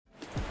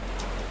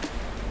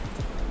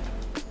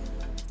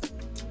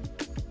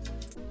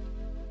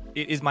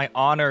It is my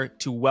honor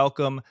to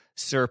welcome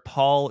Sir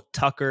Paul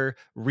Tucker,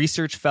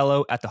 Research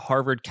Fellow at the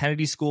Harvard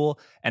Kennedy School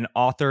and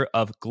author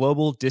of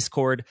Global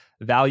Discord,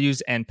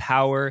 Values and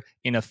Power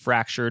in a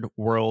Fractured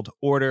World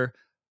Order.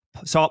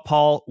 So,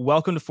 Paul,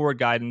 welcome to Forward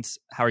Guidance.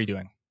 How are you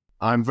doing?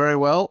 I'm very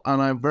well,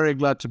 and I'm very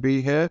glad to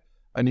be here.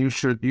 And you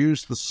should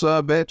use the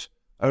 "sir" bit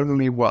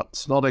only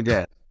once, not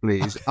again,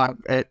 please.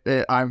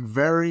 I'm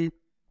very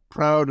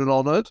proud and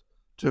honored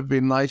to have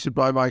been knighted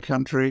by my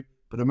country,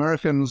 but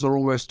Americans are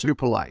always too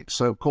polite,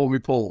 so call me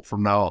Paul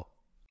from now on.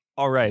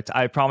 All right.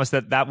 I promise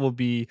that will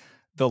be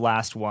the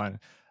last one.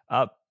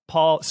 Sir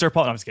Paul,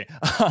 no, I'm just kidding.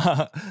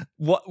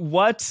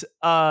 What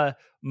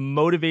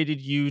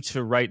motivated you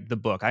to write the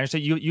book? I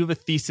understand you have a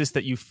thesis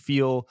that you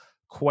feel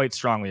quite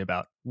strongly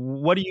about.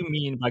 What do you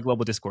mean by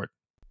global discord?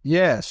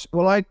 Yes.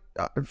 Well,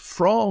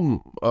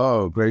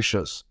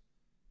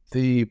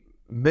 the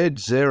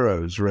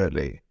mid-zeros,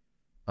 really.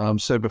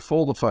 So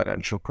before the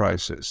financial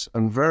crisis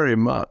and very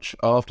much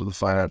after the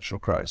financial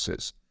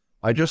crisis,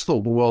 I just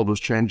thought the world was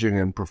changing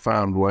in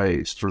profound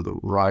ways through the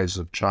rise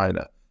of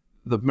China,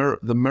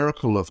 the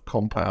miracle of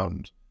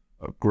compound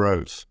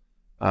growth.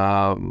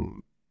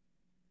 And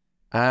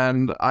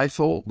I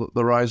thought that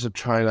the rise of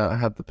China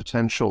had the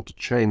potential to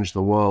change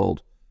the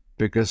world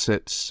because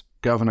its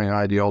governing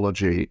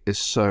ideology is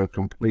so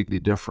completely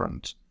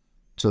different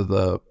to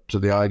the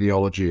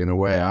ideology, in a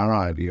way, our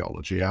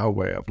ideology, our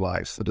way of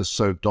life that has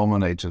so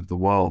dominated the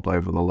world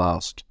over the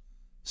last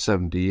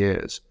 70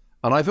 years.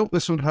 And I thought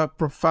this would have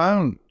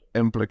profound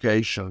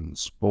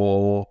implications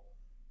for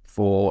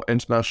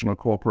international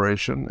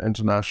cooperation,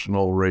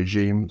 international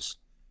regimes,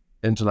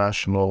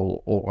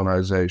 international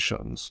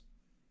organizations.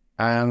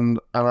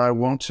 And I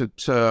wanted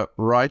to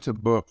write a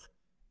book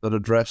that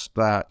addressed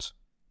that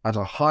at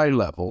a high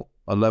level,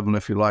 a level,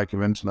 if you like,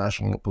 of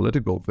international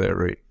political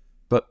theory,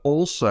 but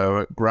also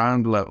at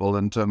ground level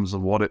in terms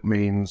of what it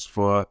means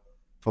for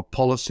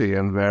policy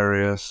in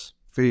various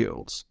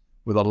fields,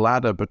 with a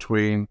ladder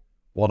between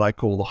what I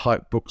call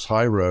the book's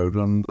high road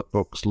and the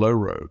book's low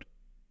road.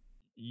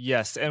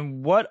 Yes,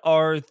 and what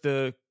are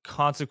the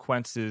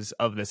consequences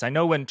of this? I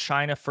know when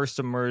China first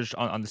emerged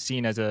on the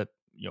scene as a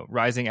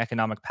rising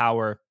economic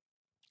power,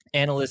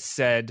 analysts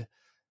said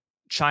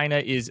China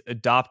is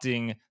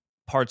adopting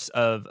parts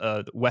of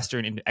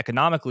Western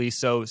economically,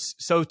 so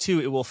too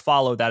it will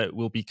follow that it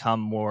will become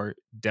more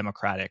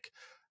democratic.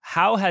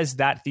 How has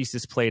that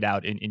thesis played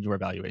out in your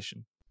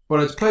evaluation?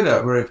 Well, it's played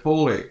out very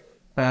poorly,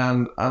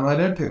 and I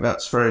don't think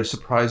that's very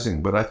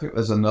surprising, but I think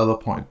there's another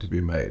point to be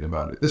made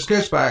about it. This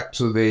goes back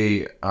to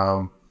the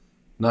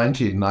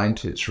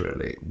 1990s,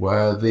 really,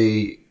 where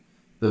the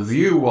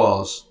view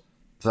was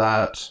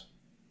that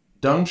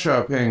Deng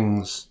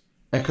Xiaoping's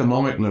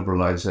economic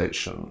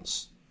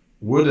liberalizations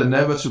would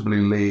inevitably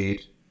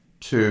lead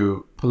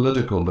to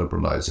political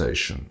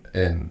liberalization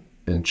in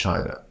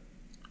China.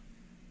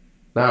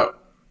 Now,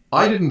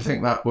 I didn't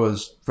think that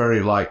was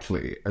very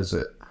likely as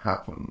it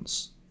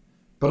happens,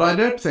 but I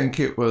don't think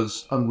it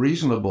was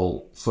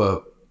unreasonable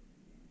for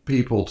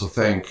people to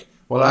think,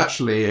 well,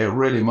 actually, it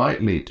really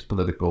might lead to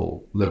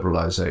political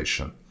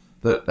liberalization.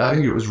 That I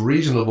think it was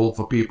reasonable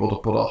for people to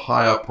put a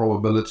higher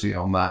probability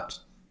on that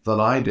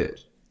than I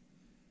did.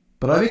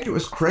 But I think it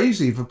was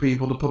crazy for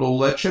people to put all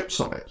their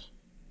chips on it.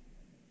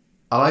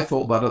 And I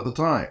thought that at the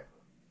time.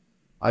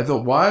 I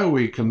thought, why are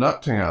we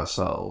conducting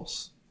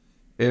ourselves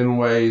in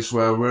ways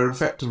where we're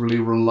effectively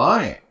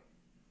relying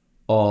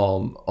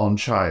on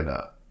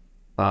China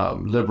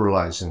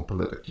liberalizing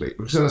politically?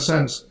 Because in a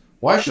sense,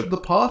 why should the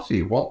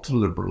party want to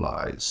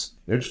liberalize?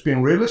 Just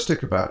being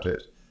realistic about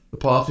it. The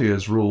party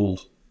has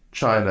ruled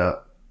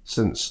China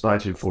since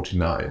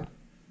 1949,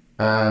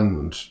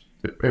 and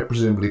it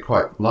presumably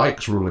quite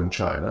likes ruling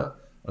China,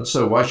 and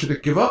so why should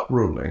it give up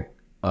ruling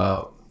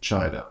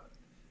China?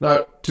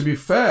 Now, to be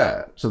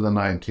fair to the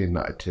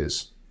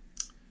 1990s,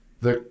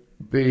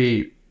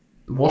 the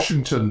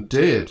Washington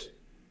did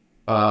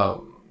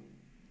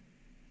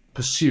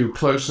pursue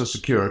closer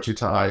security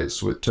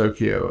ties with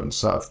Tokyo and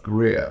South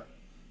Korea,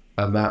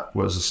 and that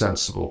was a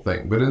sensible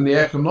thing. But in the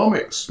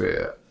economic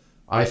sphere,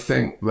 I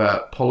think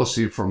that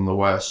policy from the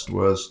West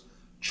was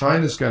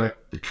China's going to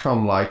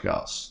become like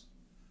us.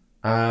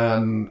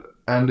 And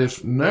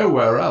if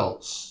nowhere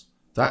else,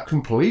 that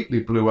completely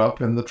blew up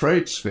in the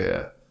trade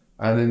sphere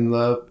and in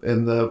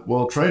the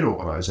World Trade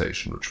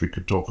Organization, which we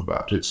could talk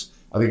about. I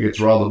think it's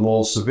rather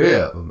more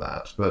severe than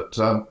that. But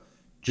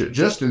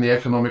just in the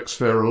economic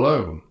sphere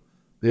alone,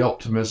 the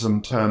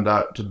optimism turned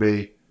out to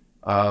be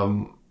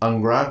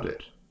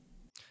ungrounded.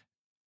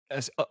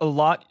 As a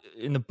lot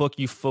in the book,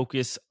 you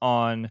focus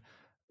on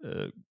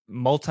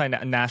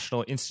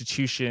multinational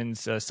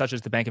institutions such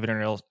as the Bank of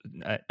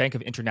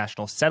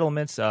International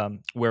Settlements,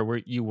 where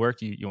you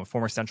work. You're a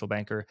former central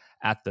banker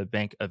at the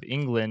Bank of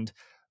England.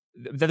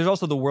 There's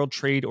also the World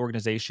Trade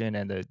Organization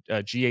and the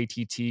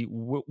GATT.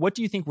 What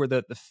do you think were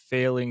the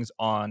failings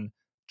on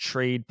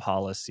trade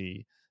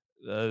policy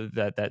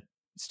that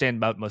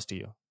stand out most to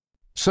you?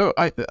 So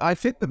I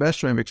think the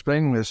best way of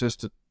explaining this is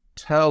to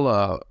tell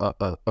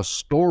a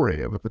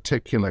story of a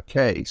particular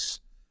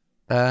case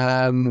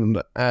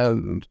and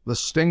the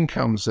sting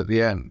comes at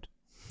the end.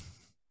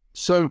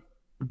 So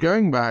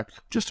going back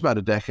just about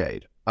a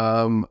decade,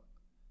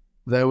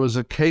 there was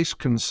a case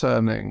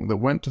that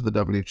went to the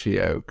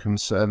WTO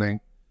concerning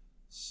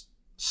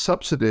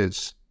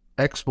subsidies,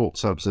 export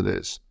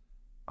subsidies,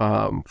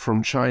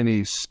 from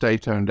Chinese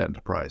state-owned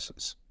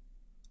enterprises.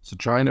 So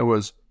China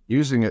was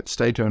using its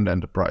state-owned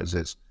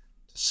enterprises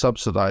to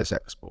subsidize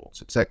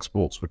exports. Its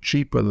exports were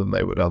cheaper than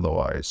they would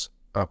otherwise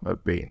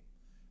have been.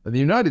 And the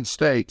United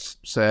States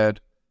said,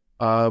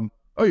 oh,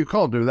 you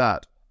can't do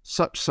that.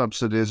 Such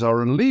subsidies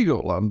are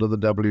illegal under the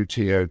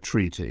WTO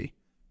treaty.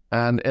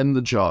 And in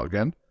the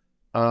jargon,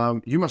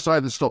 you must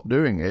either stop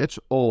doing it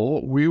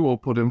or we will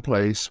put in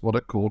place what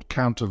are called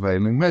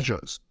countervailing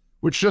measures,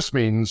 which just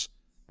means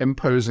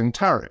imposing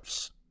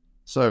tariffs.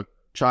 So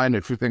China,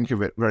 if you think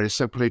of it very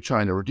simply,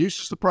 China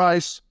reduces the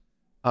price,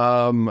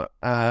 and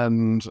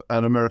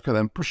America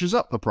then pushes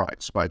up the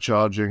price by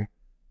charging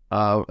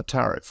a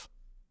tariff.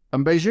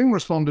 And Beijing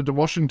responded to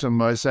Washington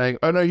by saying,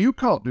 oh, no, you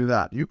can't do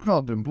that. You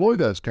can't employ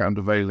those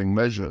countervailing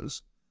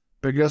measures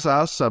because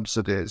our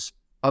subsidies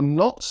are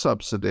not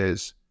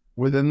subsidies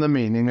within the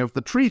meaning of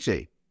the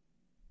treaty.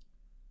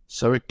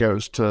 So it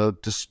goes to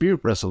dispute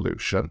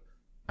resolution,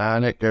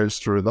 and it goes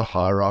through the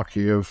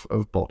hierarchy of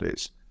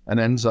bodies and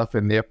ends up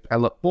in the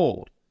appellate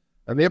board.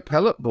 And the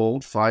appellate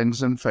board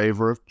finds in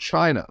favor of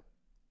China.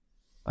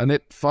 And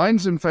it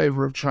finds in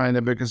favor of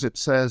China because it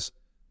says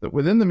that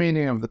within the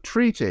meaning of the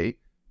treaty,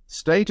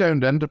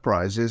 state-owned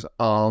enterprises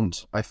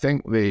aren't, I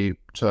think the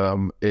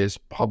term is,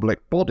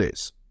 public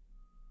bodies.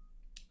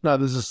 Now,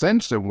 there's a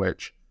sense in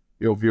which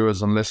your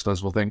viewers and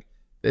listeners will think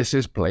this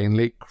is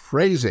plainly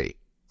crazy,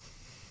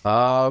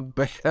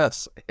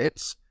 because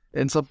it's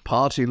a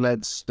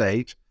party-led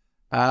state,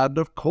 and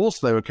of course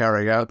they were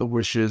carrying out the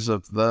wishes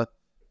of the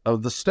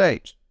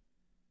state.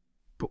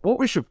 But what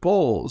we should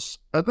pause,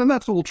 and then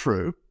that's all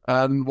true,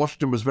 and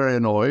Washington was very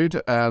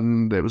annoyed,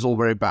 and it was all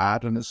very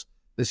bad, and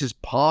this is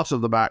part of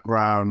the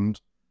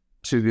background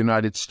to the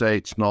United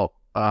States not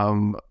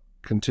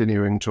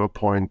continuing to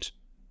appoint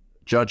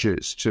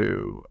judges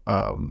to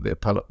the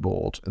appellate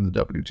board in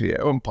the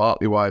WTO, and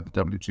partly why the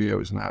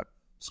WTO is now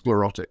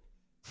sclerotic.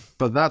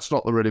 But that's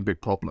not the really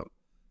big problem.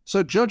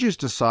 So judges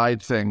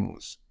decide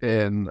things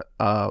in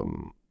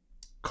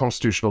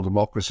constitutional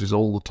democracies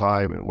all the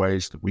time in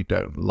ways that we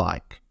don't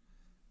like.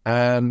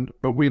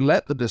 But we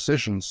let the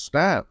decision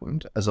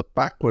stand as a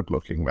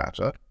backward-looking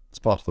matter. It's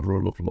part of the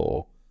rule of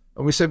law.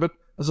 And we say, but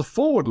as a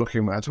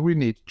forward-looking matter, we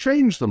need to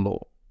change the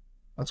law.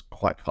 That's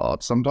quite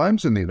hard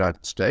sometimes in the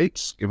United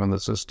States, given the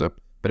system,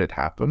 but it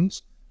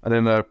happens. And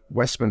in a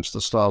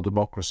Westminster-style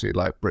democracy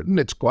like Britain,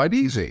 it's quite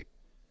easy.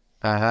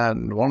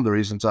 And one of the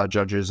reasons our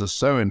judges are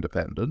so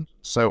independent,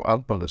 so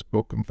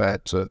unpolitical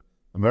compared to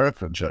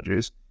American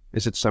judges,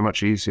 is it's so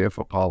much easier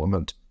for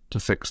Parliament to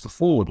fix the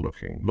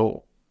forward-looking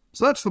law.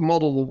 So that's the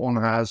model that one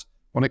has.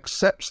 One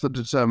accepts the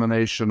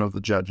determination of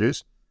the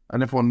judges,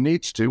 and if one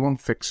needs to, one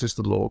fixes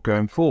the law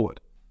going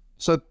forward.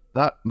 So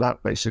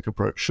that basic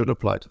approach should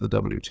apply to the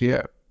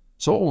WTO.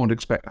 So what one would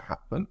expect to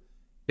happen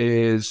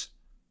is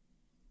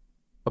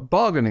a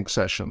bargaining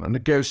session, a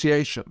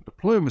negotiation,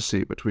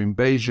 diplomacy between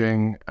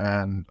Beijing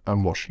and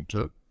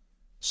Washington,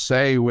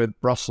 say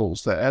with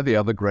Brussels, they're the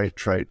other great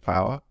trade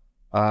power,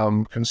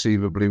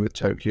 conceivably with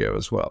Tokyo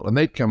as well. And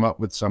they'd come up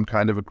with some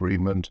kind of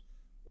agreement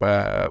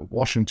where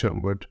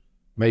Washington would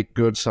make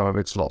good some of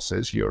its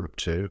losses, Europe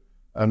too,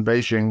 and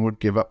Beijing would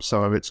give up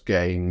some of its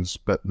gains,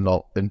 but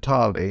not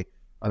entirely.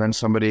 And then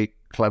somebody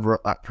clever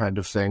at that kind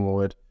of thing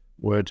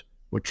would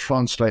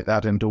translate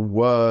that into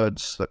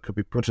words that could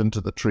be put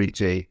into the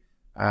treaty,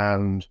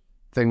 and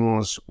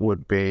things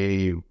would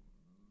be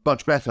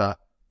much better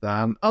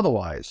than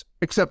otherwise.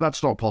 Except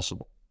that's not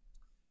possible.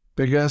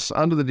 Because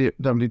under the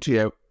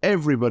WTO,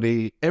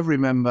 every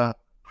member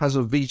has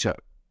a veto.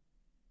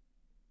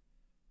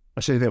 I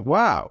say that,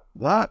 wow,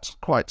 that's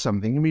quite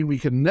something. I mean, we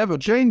can never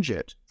change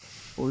it.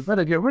 Well, we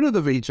better get rid of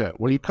the veto.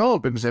 Well, you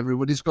can't, because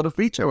everybody's got a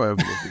veto over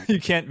the veto. You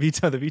can't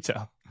veto the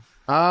veto.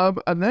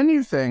 And then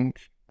you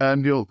think,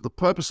 and the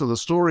purpose of the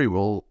story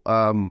will,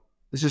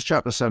 this is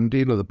chapter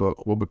 17 of the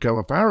book, will become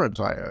apparent,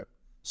 I hope.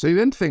 So you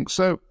then think,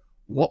 so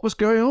what was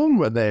going on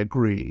when they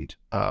agreed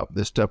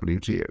this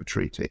WTO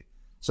treaty?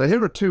 So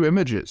here are two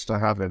images to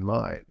have in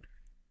mind.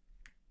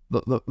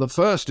 The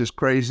first is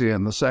crazy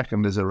and the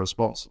second is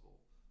irresponsible.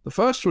 The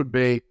first would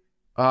be,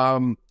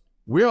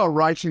 we are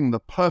writing the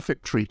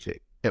perfect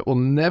treaty. It will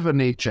never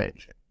need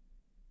changing.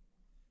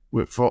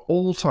 For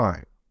all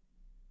time.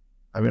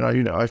 I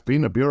mean, I've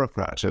been a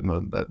bureaucrat,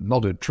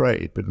 not in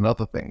trade, but in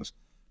other things.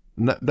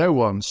 No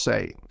one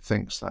sane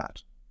thinks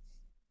that.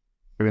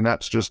 I mean,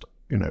 that's just,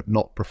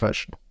 not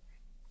professional.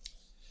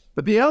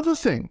 But the other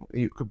thing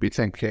you could be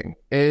thinking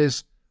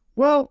is,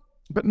 well,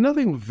 but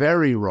nothing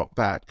very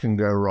bad can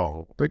go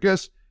wrong,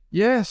 because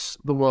yes,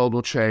 the world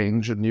will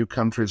change and new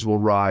countries will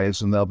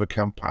rise and they'll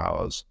become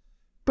powers,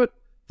 but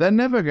they're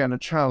never going to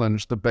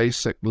challenge the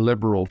basic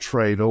liberal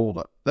trade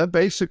order. They're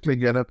basically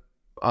going to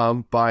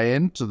buy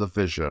into the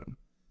vision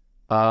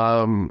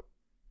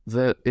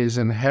that is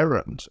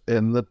inherent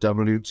in the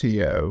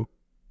WTO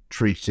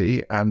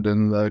treaty and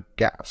in the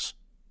GATT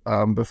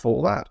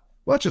before that.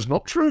 Well, that's just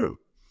not true.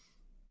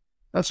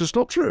 That's just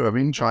not true. I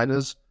mean,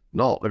 China's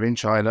not. I mean,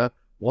 China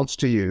wants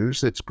to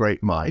use its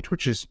great might,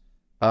 which is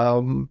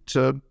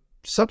to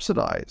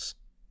subsidize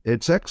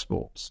its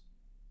exports.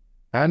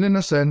 And in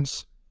a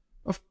sense,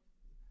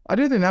 I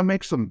don't think that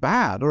makes them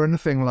bad or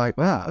anything like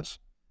that.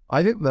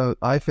 I think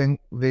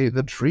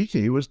the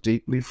treaty was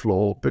deeply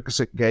flawed because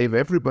it gave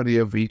everybody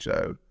a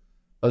veto,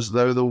 as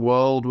though the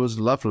world was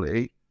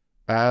lovely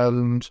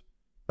and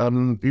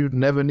you'd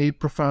never need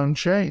profound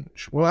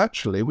change. Well,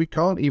 actually, we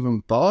can't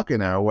even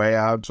bargain our way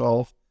out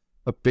of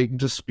a big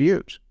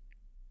dispute.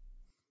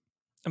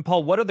 And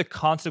Paul, what are the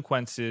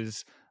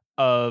consequences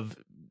of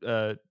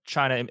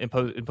China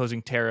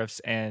imposing tariffs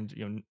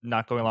and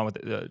not going along with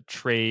the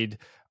trade?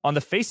 On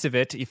the face of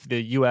it, if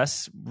the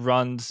U.S.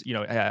 runs,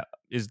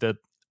 is the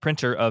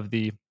printer of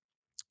the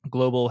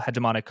global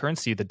hegemonic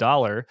currency, the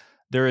dollar,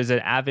 there is an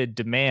avid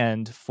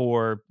demand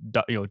for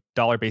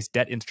dollar-based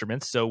debt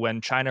instruments. So when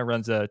China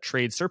runs a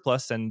trade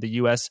surplus and the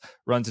U.S.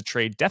 runs a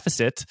trade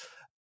deficit,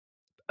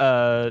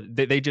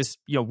 they just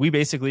we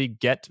basically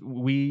get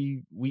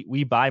we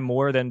buy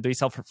more than they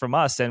sell from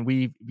us, and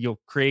we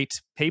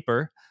create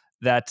paper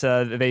that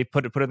they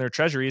put in their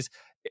treasuries.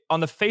 On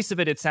the face of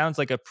it, it sounds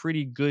like a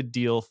pretty good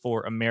deal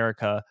for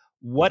America.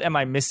 What am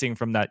I missing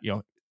from that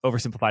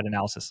oversimplified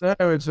analysis? No,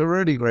 it's a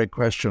really great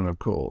question, of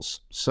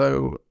course.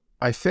 So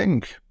I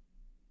think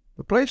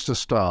the place to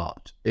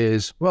start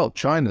is, well,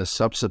 China's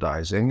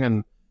subsidizing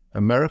and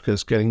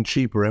America's getting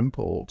cheaper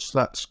imports.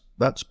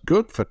 That's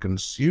good for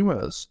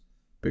consumers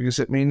because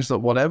it means that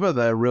whatever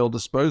their real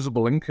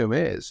disposable income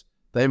is,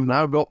 they've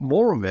now got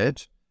more of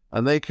it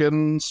and they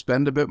can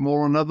spend a bit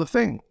more on other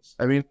things.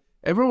 I mean,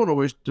 everyone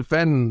always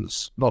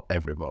defends, not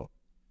everyone,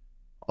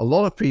 a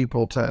lot of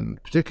people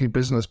particularly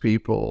business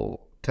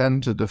people,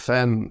 tend to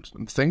defend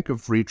and think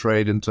of free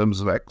trade in terms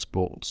of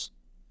exports.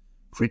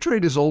 Free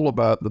trade is all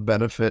about the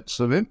benefits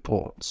of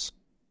imports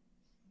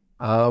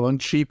and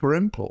cheaper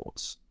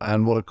imports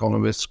and what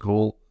economists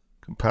call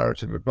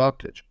comparative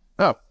advantage.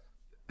 Now,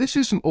 this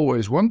isn't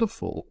always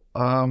wonderful.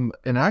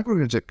 In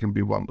aggregate, it can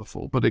be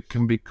wonderful, but it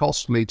can be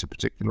costly to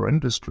particular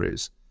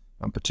industries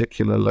and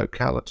particular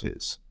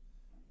localities.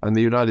 And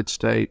the United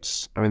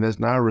States, I mean, there's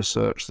now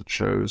research that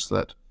shows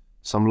that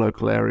some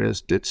local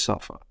areas did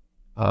suffer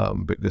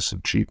because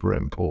of cheaper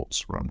imports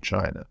from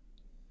China.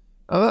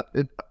 Now,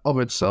 that of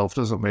itself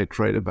doesn't make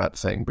trade a bad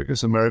thing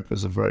because America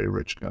is a very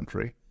rich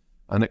country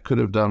and it could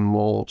have done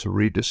more to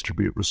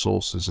redistribute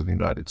resources in the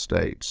United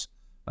States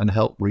and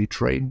help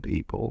retrain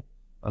people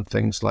and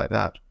things like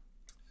that.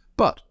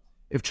 But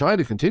if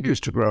China continues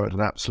to grow at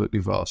an absolutely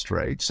vast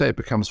rate, say it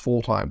becomes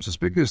 4 times as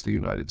big as the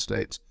United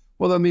States,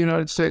 well, then the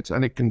United States,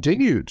 and it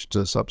continued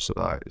to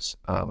subsidize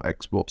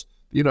exports,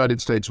 the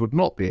United States would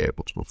not be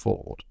able to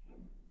afford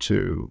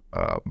to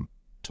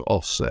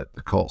offset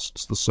the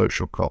costs, the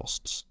social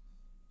costs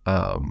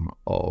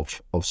of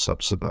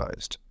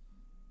subsidized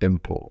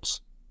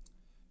imports.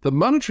 The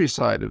monetary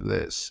side of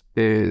this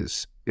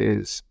is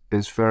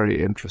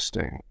very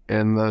interesting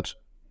in that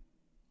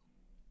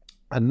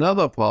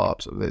another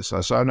part of this,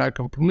 so I'm now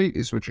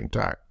completely switching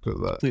tack to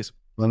the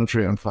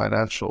monetary and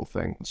financial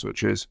things,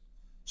 which is,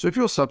 so if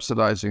you're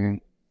subsidizing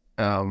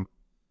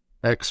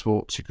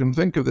exports, you can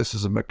think of this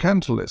as a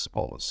mercantilist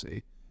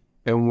policy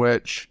in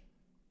which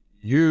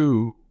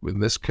you, in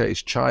this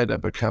case China,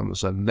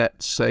 becomes a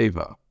net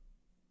saver.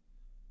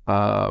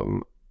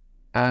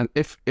 And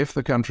if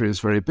the country is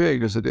very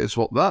big, as it is,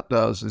 what that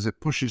does is it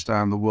pushes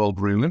down the world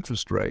real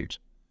interest rate,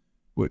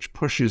 which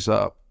pushes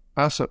up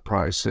asset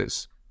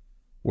prices,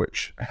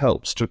 which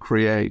helps to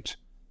create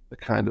the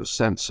kind of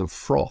sense of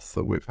froth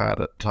that we've had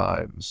at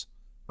times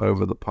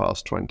over the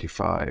past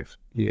 25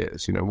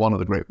 years. One of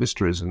the great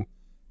mysteries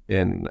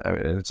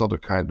it's not a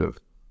kind of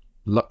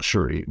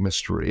luxury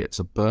mystery, it's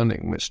a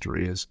burning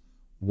mystery, is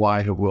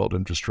why have world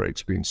interest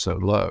rates been so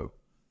low?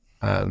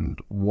 And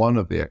one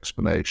of the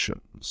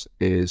explanations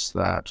is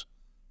that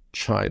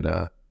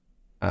China,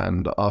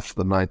 and after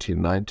the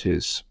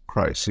 1990s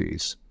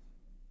crises,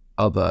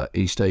 other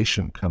East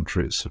Asian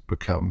countries have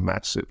become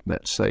massive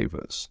net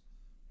savers.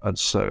 And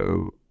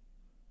so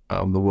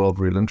the world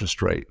real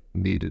interest rate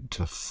needed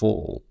to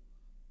fall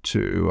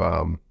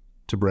to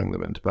bring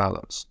them into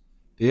balance.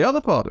 The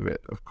other part of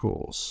it, of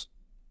course,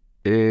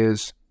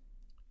 is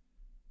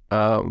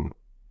the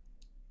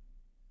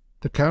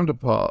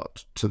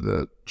counterpart to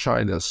the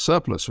China's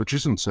surplus, which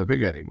isn't so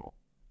big anymore,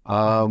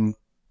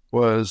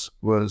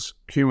 was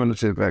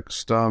cumulative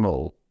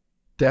external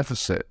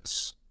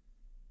deficits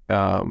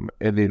in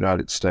the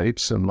United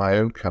States and my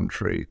own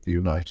country, the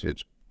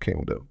United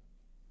Kingdom.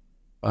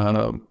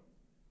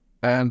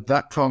 And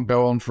that can't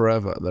go on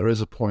forever. There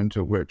is a point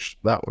at which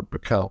that would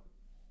become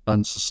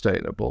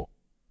unsustainable,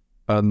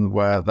 and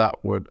where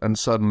and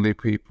suddenly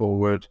people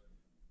would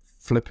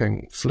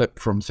flip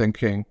from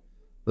thinking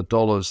the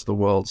dollar's the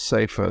world's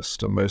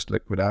safest and most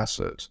liquid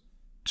asset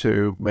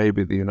to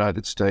maybe the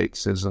United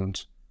States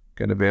isn't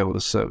going to be able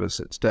to service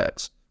its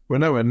debts. We're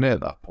nowhere near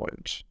that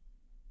point.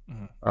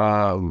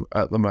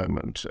 at the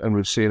moment. And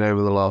we've seen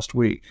over the last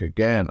week,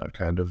 again, a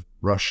kind of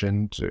rush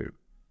into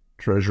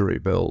treasury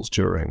bills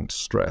during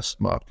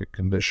stressed market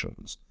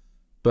conditions.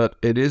 But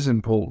it is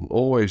important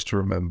always to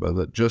remember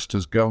that just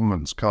as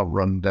governments can't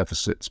run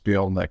deficits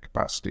beyond their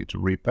capacity to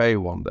repay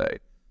one day,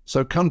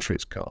 so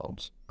countries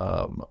can't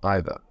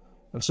either.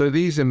 And so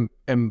these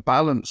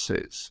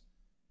imbalances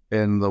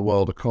in the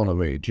world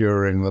economy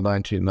during the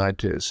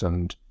 1990s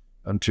and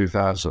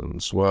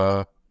 2000s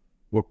were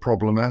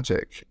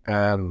problematic.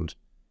 And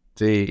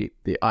the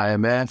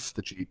IMF,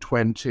 the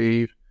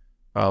G20,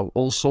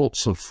 all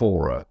sorts of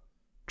fora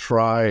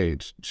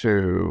tried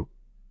to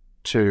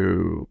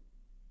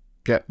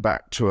get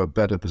back to a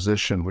better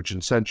position, which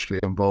essentially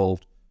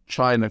involved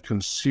China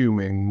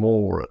consuming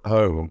more at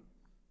home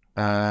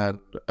and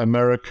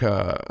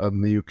America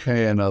and the UK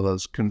and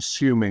others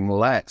consuming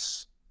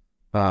less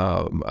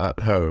at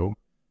home.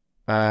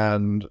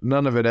 And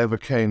none of it ever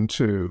came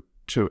to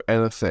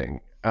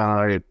anything.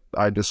 And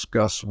I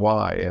discuss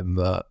why in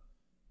the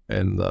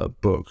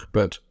book.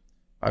 But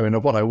I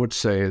mean, what I would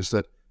say is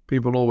that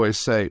people always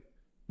say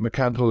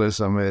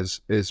mercantilism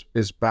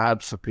is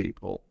bad for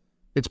people.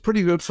 It's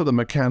pretty good for the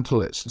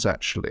mercantilists,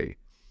 actually.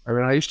 I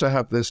mean, I used to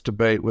have this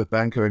debate with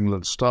Bank of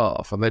England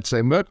staff, and they'd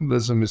say,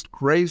 mercantilism is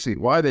crazy.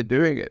 Why are they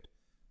doing it?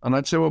 And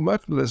I'd say, well,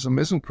 mercantilism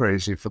isn't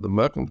crazy for the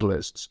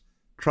mercantilists.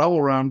 Travel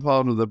around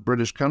part of the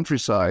British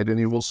countryside, and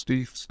you will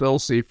still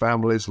see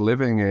families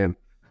living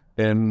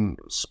in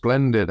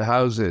splendid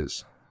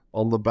houses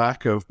on the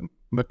back of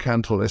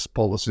mercantilist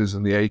policies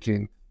in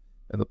the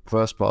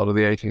first part of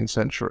the 18th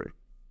century.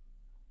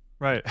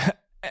 Right.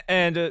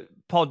 And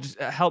Paul, just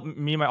help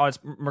me and my audience.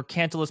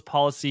 Mercantilist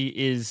policy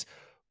is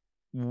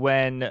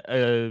when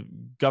a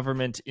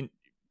government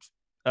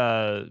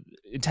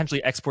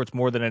intentionally exports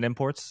more than it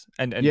imports.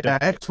 And yeah,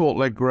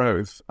 export-led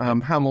growth.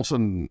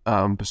 Hamilton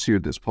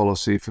pursued this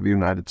policy for the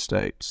United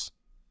States.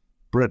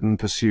 Britain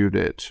pursued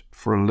it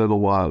for a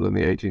little while in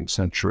the 18th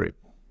century.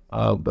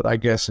 But I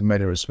guess in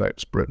many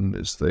respects, Britain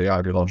is the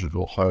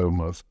ideological home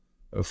of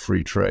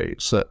free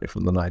trade, certainly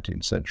from the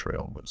 19th century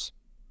onwards.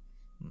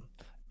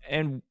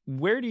 And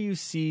where do you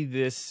see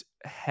this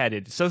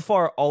headed? So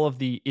far, all of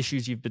the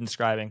issues you've been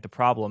describing, the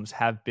problems,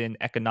 have been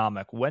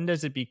economic. When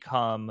does it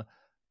become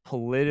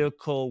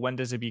political? When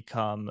does it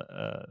become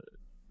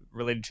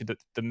related to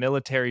the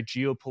military,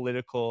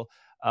 geopolitical?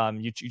 Can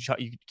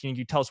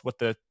you tell us what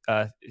the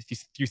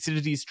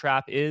Thucydides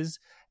trap is?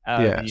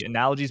 Yes. The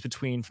analogies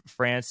between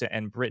France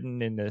and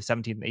Britain in the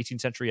 17th and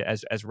 18th century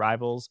as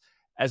rivals,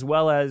 as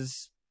well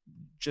as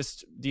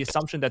just the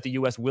assumption that the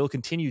U.S. will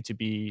continue to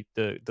be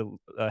the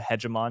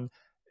hegemon.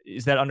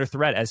 Is that under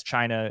threat as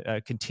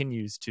China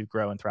continues to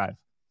grow and thrive?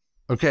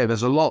 Okay,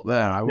 there's a lot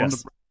there.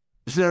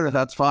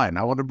 That's fine.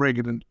 I want to break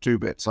it into two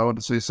bits. I want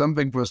to say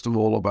something, first of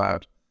all,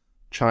 about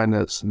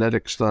China's net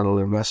external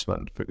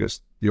investment,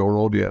 because your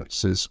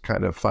audience is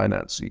kind of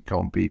finance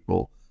econ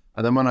people.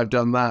 And then when I've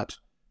done that,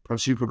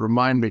 perhaps you could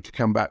remind me to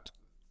come back to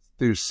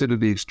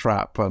Thucydides'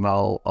 trap, and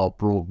I'll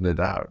broaden it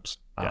out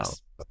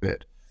a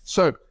bit.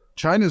 So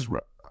China's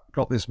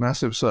got this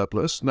massive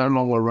surplus, no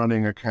longer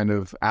running a kind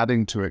of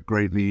adding to it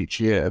greatly each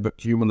year, but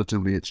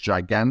cumulatively it's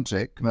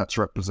gigantic. And that's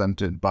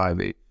represented by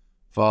the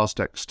vast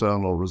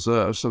external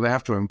reserves. So they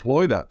have to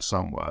employ that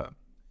somewhere.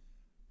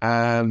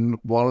 And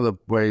one of the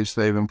ways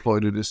they've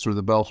employed it is through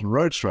the Belt and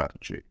Road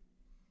strategy.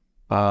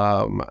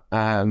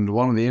 And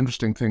one of the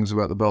interesting things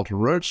about the Belt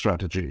and Road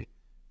strategy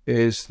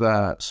is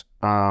that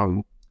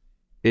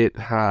it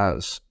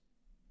has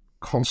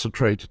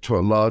concentrated to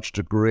a large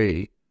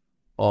degree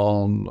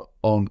on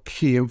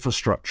key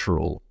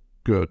infrastructural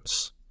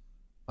goods.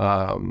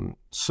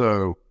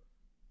 So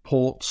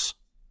ports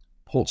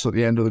at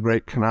the end of the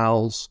great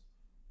canals,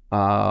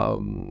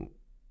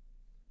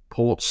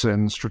 ports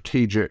in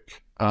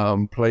strategic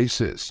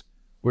places,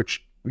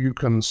 which you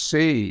can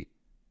see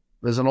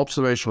there's an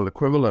observational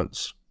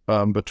equivalence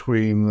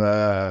between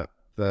their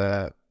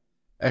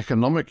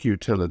economic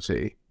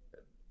utility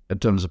in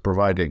terms of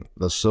providing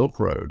the Silk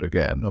Road,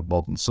 again, a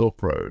modern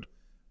Silk Road,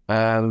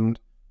 and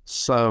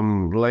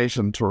some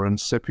latent or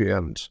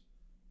incipient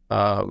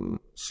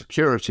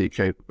security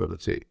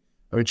capability.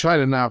 I mean,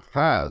 China now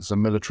has a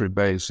military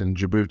base in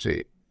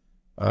Djibouti,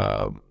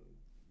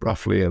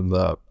 roughly in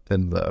the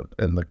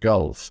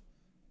Gulf,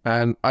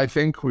 and I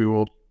think we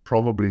will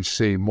probably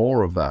see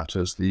more of that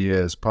as the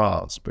years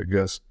pass,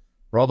 because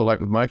rather like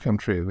with my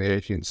country in the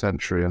 18th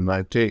century and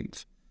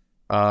 19th,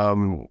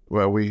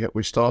 where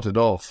we started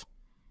off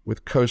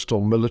with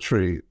coastal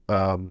military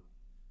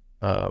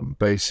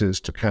bases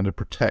to kind of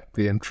protect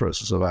the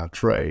interests of our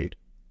trade.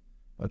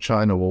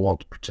 China will want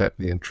to protect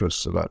the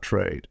interests of our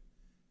trade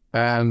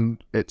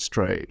and its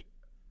trade.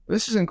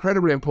 This is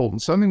incredibly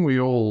important. Something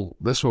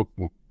this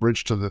will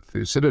bridge to the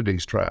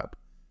Thucydides trap,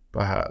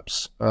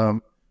 perhaps.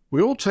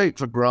 We all take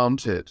for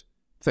granted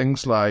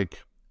things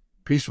like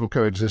peaceful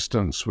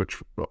coexistence,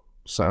 which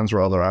sounds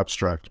rather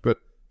abstract, but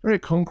very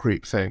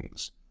concrete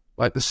things,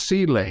 like the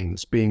sea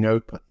lanes being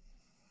open,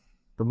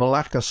 the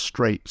Malacca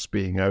Straits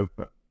being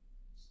open.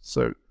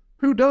 So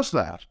who does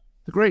that?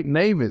 The great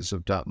navies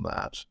have done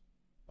that.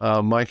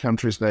 my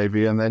country's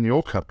Navy and then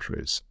your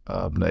country's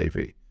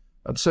Navy.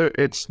 And so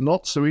it's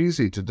not so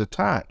easy to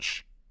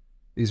detach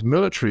these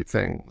military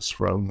things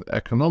from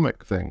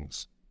economic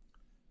things.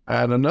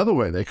 And another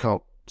way they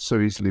can't so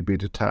easily be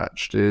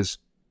detached is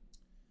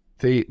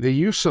the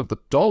use of the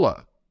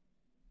dollar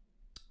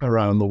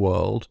around the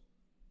world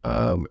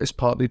is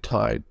partly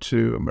tied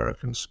to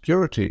American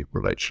security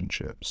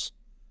relationships.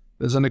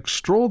 There's an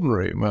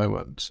extraordinary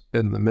moment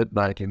in the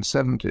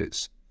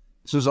mid-1970s.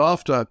 This was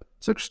after,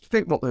 so just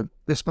think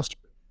this must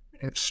have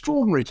been an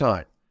extraordinary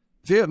time.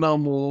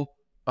 Vietnam War,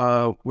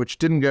 which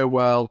didn't go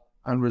well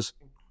and was,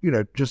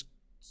 just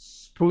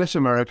split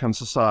American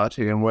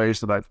society in ways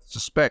that I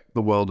suspect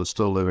the world is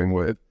still living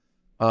with.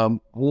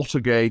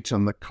 Watergate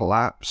and the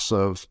collapse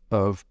of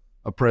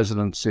a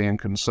presidency and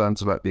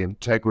concerns about the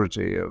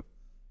integrity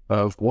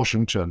of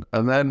Washington.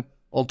 And then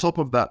on top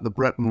of that, the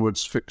Bretton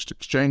Woods fixed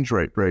exchange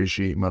rate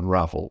regime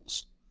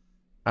unravels.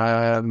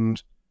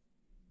 And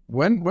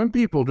when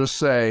people just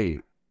say,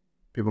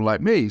 people like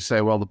me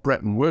say, well, the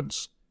Bretton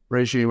Woods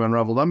regime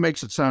unraveled, that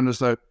makes it sound as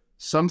though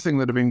something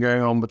that had been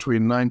going on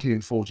between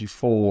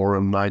 1944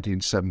 and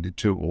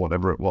 1972 or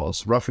whatever it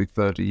was, roughly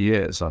 30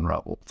 years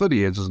unraveled. 30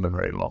 years isn't a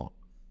very long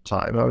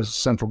time. I was a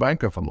central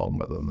banker for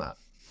longer than that.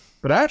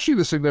 But actually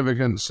the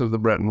significance of the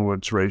Bretton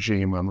Woods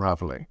regime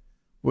unraveling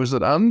was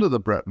that under the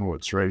Bretton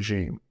Woods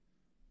regime,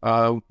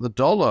 the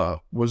dollar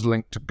was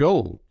linked to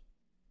gold.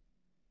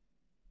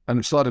 And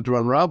it started to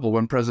unravel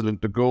when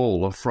President de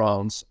Gaulle of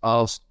France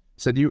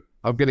said,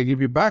 I'm going to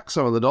give you back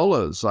some of the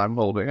dollars I'm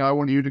holding. I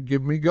want you to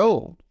give me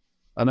gold.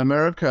 And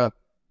America,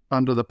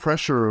 under the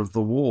pressure of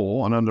the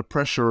war and under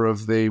pressure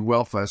of the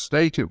welfare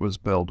state it was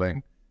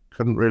building,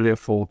 couldn't really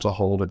afford to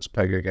hold its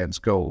peg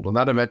against gold. And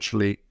that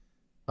eventually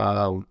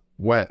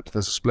went.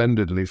 There's a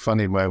splendidly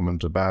funny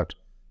moment about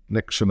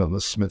Nixon and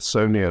the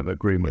Smithsonian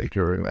agreement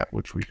during that,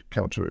 which we could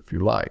come to if you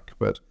like.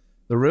 But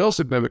the real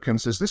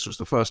significance is this was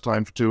the first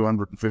time for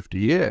 250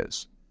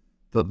 years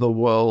that the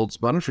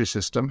world's monetary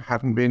system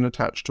hadn't been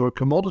attached to a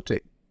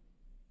commodity.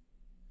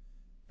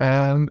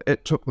 And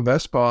it took the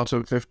best part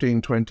of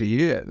 15, 20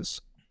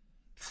 years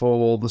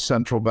for the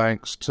central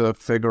banks to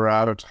figure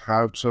out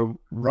how to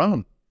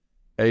run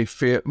a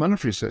fiat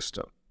monetary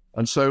system.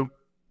 And so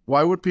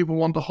why would people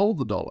want to hold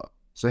the dollar?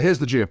 So here's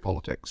the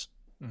geopolitics.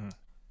 Mm-hmm.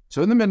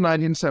 So in the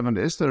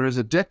mid-1970s, there is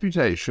a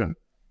deputation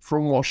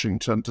from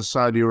Washington to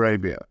Saudi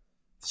Arabia,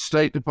 the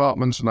State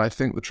Department, and I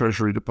think the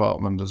Treasury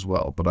Department as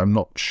well, but I'm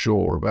not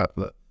sure about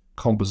the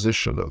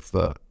composition of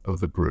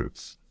the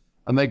groups.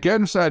 And they go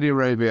to Saudi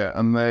Arabia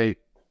and they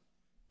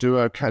do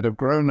a kind of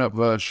grown-up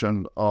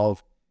version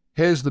of,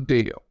 here's the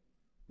deal.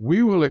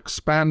 We will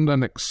expand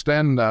and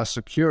extend our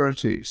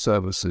security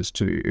services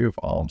to you,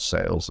 arms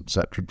sales,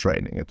 etc.,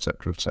 training,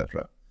 etc.,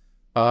 etc.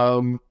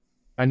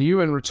 And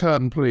you in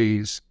return,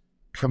 please,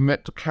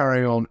 commit to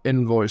carry on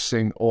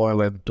invoicing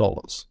oil in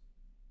dollars.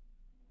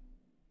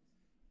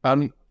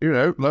 And,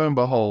 lo and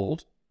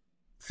behold,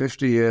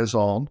 50 years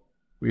on,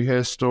 we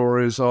hear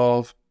stories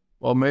of,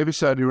 well, maybe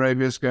Saudi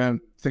Arabia is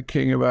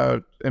thinking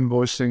about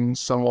invoicing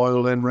some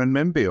oil in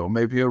renminbi, or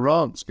maybe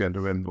Iran's going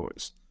to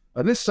invoice.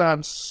 And this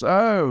sounds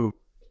so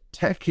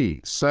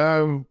techie,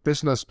 so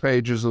business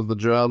pages of the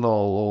journal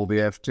or the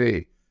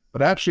FT,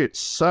 but actually it's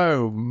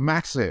so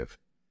massive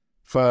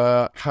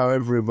for how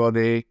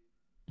everybody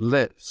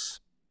lives.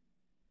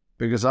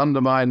 Because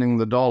undermining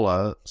the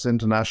dollar's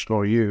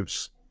international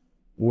use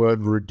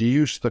would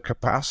reduce the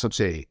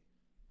capacity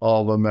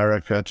of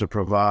America to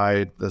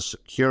provide the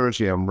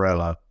security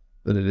umbrella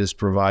that it has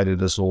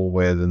provided us all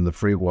with in the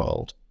free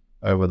world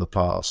over the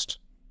past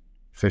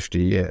 50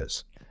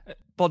 years.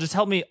 Paul, just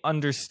help me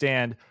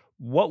understand,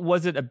 what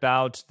was it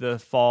about the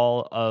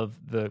fall of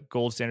the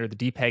gold standard,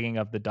 the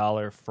depegging of the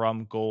dollar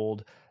from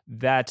gold,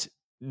 that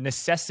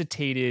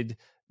necessitated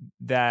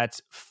that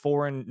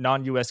foreign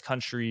non-U.S.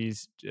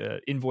 countries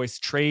invoice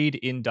trade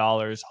in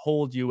dollars,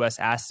 hold U.S.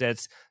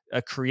 assets,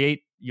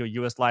 create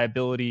U.S.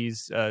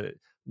 liabilities?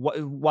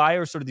 Why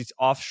are sort of these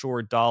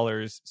offshore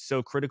dollars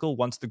so critical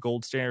once the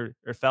gold standard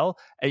fell?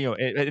 And,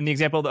 in the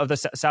example of the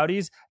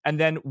Saudis, and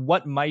then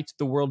what might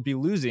the world be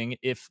losing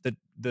if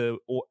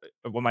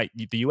what might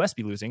the U.S.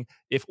 be losing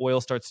if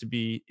oil starts to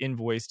be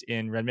invoiced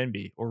in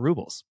renminbi or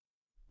rubles?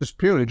 It's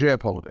purely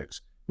geopolitics,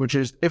 which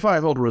is, if I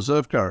hold a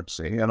reserve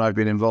currency, and I've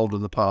been involved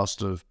in the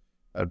past of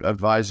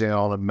advising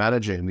on and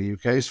managing the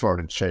UK's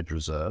foreign exchange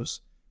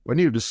reserves, when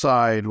you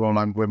decide, well,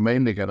 we're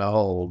mainly going to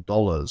hold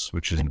dollars,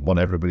 which is what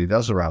everybody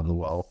does around the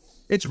world,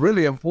 it's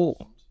really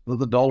important that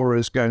the dollar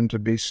is going to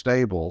be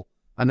stable,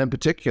 and in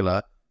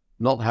particular,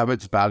 not have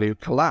its value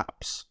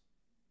collapse,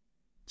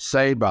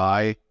 say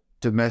by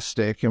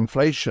domestic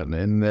inflation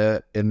in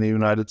the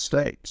United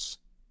States.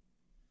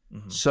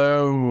 Mm-hmm.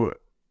 So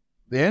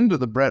the end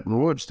of the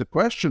Bretton Woods, the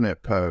question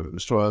it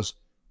posed was,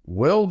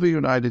 will the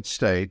United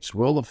States,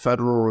 will the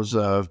Federal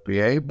Reserve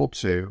be able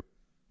to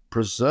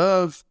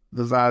preserve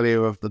the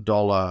value of the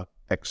dollar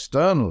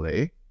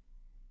externally,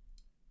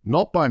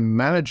 not by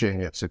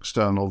managing its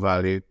external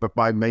value, but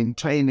by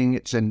maintaining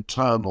its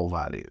internal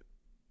value?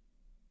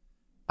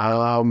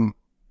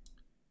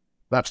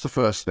 That's the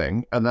first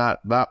thing. And that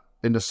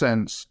in a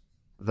sense,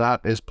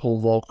 that is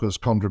Paul Volcker's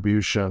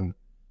contribution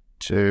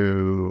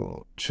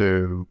to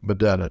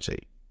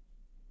modernity,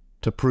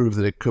 to prove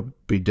that it could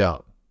be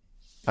done.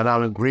 And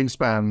Alan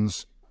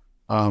Greenspan's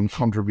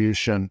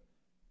contribution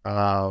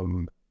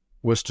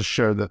was to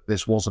show that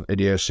this wasn't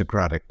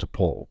idiosyncratic to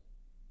Paul,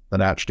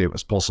 that actually it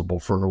was possible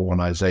for an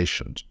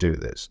organization to do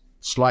this.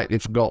 Slightly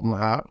forgotten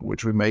how,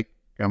 which we may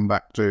come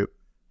back to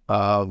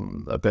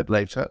a bit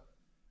later.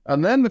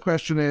 And then the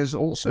question is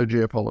also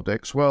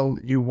geopolitics. Well,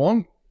 you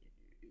want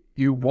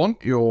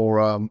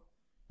your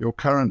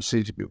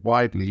currency to be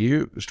widely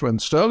used. When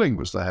sterling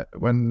was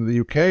when the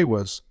UK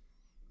was,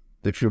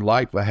 if you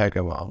like, the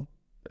hegemon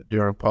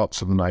during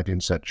parts of the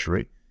 19th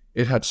century,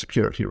 it had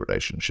security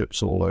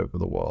relationships all over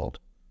the world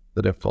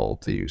that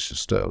involved the use of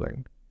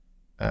sterling.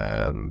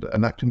 And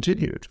that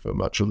continued for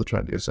much of the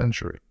 20th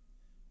century.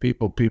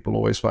 People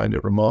always find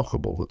it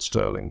remarkable that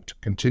sterling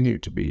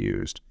continued to be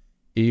used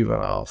even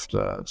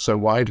after, so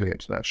widely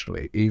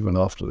internationally, even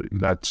after the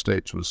United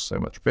States was so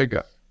much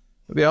bigger.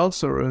 But the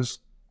answer is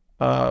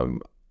the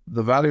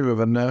value of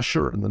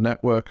inertia and the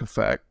network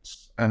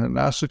effects and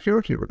our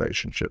security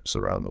relationships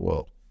around the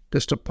world.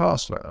 Distant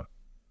past now.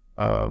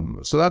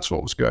 So that's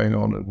what was going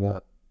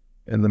on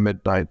in the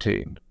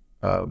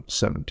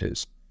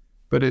mid-1970s.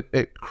 But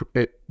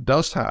it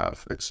does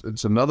have,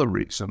 it's another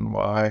reason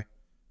why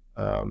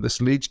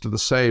this leads to the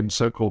same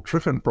so-called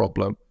Triffin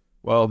problem.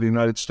 Well, the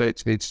United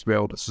States needs to be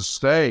able to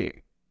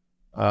sustain.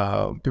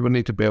 People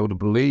need to be able to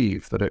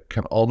believe that it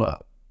can honor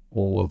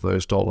all of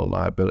those dollar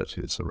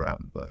liabilities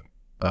around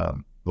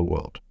the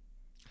world.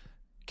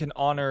 Can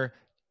honor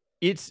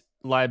its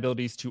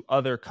liabilities to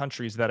other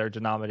countries that are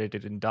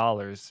denominated in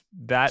dollars.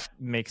 That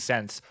makes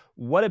sense.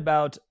 What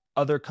about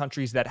other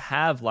countries that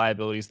have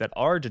liabilities that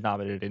are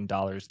denominated in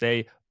dollars?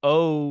 They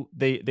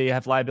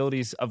have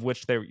liabilities of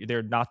which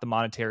they're not the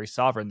monetary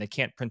sovereign. They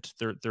can't print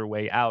their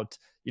way out.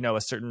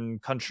 A certain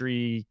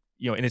country,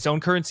 in its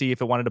own currency,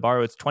 if it wanted to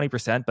borrow, it's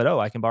 20%, but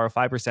I can borrow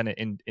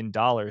 5% in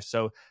dollars.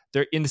 So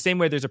there, in the same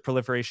way, there's a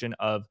proliferation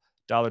of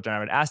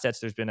dollar-denominated assets.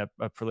 There's been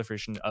a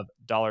proliferation of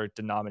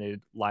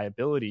dollar-denominated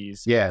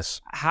liabilities. Yes.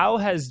 How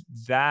has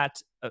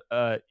that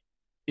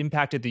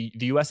impacted the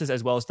U.S.'s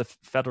as well as the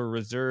Federal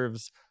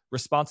Reserve's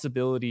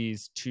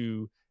responsibilities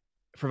to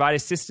provide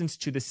assistance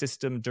to the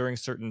system during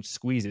certain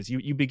squeezes?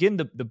 You begin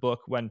the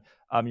book when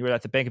you were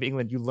at the Bank of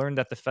England. You learned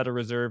that the Federal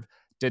Reserve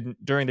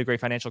during the Great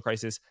Financial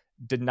Crisis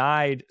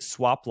denied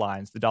swap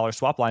lines, the dollar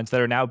swap lines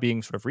that are now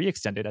being sort of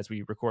re-extended as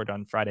we record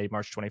on Friday,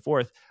 March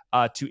 24th,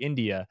 to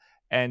India.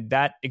 And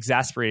that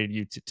exasperated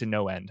you to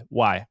no end.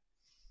 Why?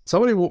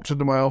 Somebody walked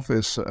into my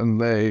office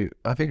and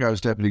I think I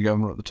was deputy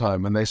governor at the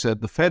time, and they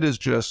said, the Fed has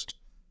just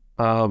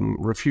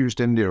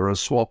refused India a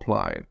swap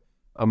line.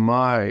 And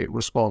my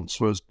response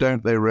was,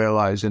 don't they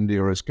realize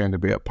India is going to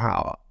be a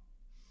power?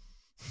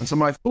 And so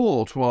my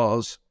thought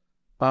was,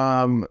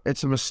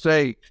 it's a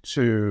mistake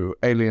to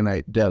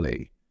alienate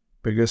Delhi,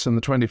 because in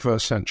the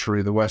 21st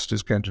century, the West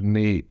is going to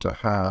need to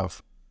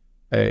have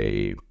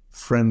a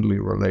friendly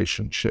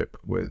relationship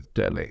with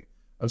Delhi.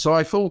 And so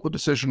I thought the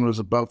decision was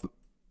above the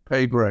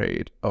pay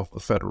grade of the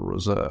Federal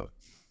Reserve.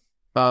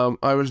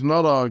 I was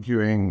not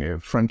arguing,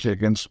 frankly,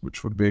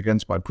 which would be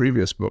against my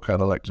previous book,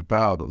 Unelected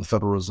Power, that the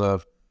Federal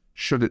Reserve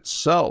should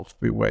itself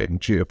be weighing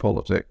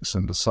geopolitics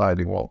and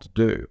deciding what to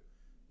do.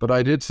 But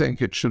I did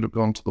think it should have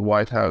gone to the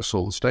White House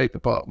or the State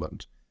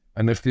Department.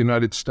 And if the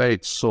United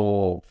States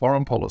saw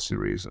foreign policy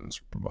reasons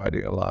for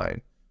providing a line,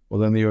 well,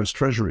 then the U.S.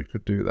 Treasury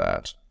could do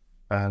that,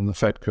 and the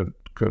Fed could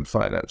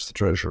finance the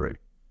Treasury.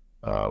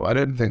 I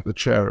didn't think the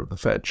chair of the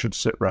Fed should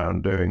sit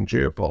around doing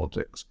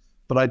geopolitics.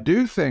 But I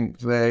do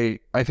think I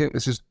think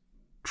this is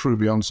true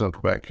beyond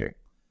central banking.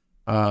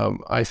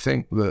 I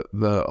think that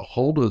the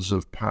holders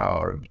of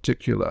power, in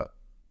particular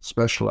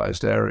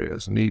specialized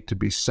areas, need to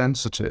be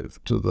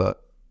sensitive to the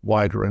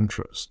wider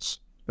interests.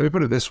 Let me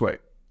put it this way,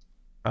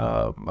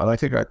 and I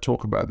think I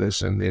talk about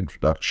this in the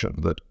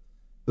introduction, that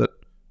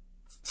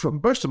for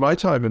most of my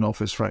time in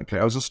office, frankly,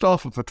 I was a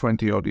staffer for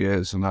 20-odd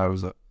years, and I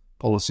was a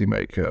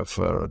policymaker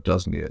for a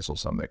dozen years or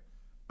something.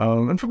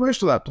 And for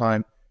most of that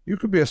time, you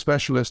could be a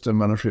specialist in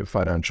monetary and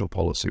financial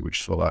policy,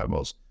 which is what I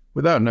was,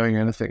 without knowing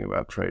anything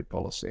about trade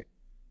policy.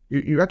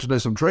 You had to know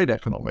some trade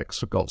economics,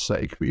 for God's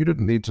sake, but you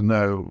didn't need to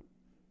know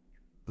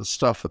the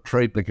stuff that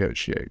trade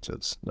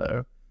negotiators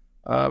know.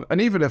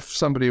 And even if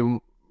somebody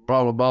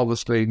rather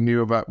marvelously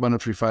knew about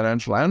monetary,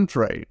 financial, and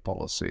trade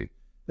policy,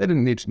 they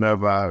didn't need to know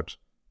about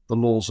the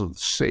laws of the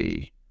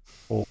sea,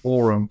 or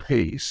war and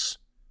peace,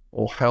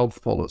 or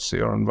health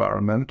policy, or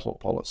environmental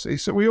policy.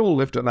 So we all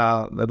lived in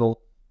our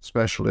little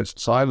specialist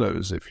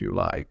silos, if you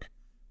like.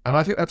 And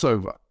I think that's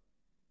over.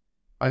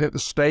 I think the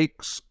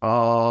stakes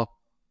are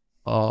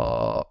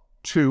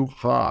too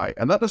high.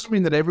 And that doesn't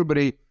mean that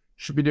everybody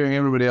should be doing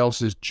everybody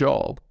else's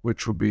job,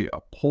 which would be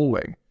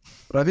appalling.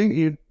 But I think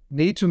you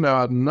need to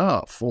know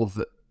enough, or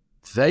that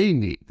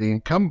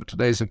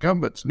today's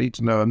incumbents need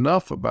to know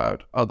enough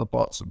about other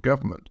parts of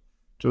government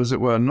to, as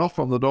it were, knock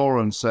on the door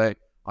and say,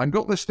 I've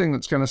got this thing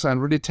that's going to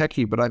sound really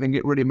techie, but I think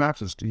it really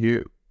matters to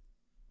you.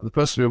 And the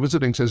person you're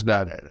visiting says,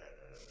 no, no,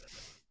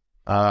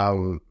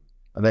 no.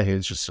 And then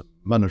it's just some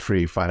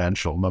monetary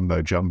financial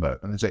mumbo jumbo.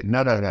 And they say,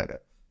 no, no, no, no.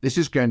 This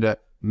is going to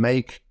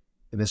make,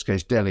 in this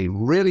case, Delhi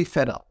really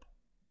fed up.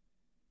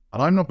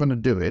 And I'm not going to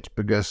do it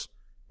because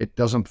it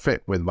doesn't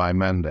fit with my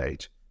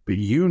mandate. But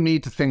you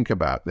need to think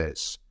about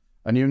this.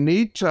 And you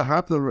need to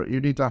have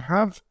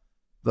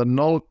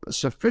the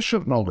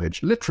sufficient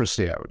knowledge,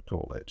 literacy, I would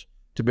call it,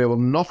 to be able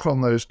to knock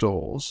on those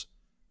doors,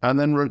 and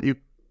then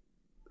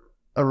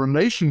a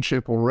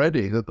relationship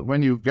already that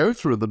when you go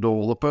through the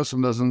door, the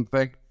person doesn't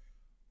think,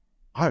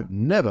 I've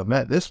never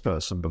met this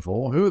person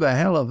before. Who the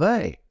hell are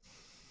they?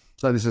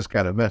 So this is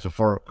kind of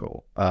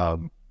metaphorical.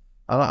 And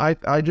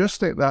I just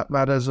think that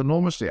matters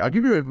enormously. I'll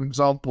give you an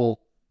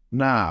example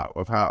now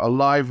of how a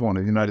live one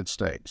in the United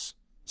States.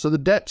 So the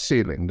debt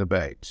ceiling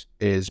debate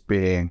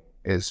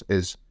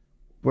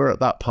we're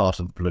at that part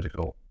of the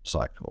political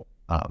cycle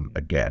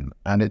again.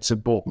 And it's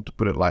important to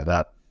put it like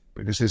that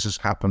because this has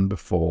happened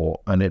before,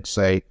 and it's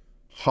a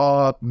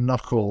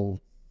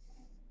hard-knuckle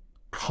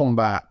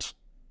combat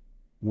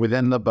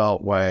within the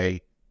Beltway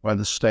where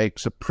the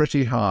stakes are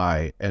pretty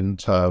high in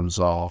terms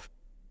of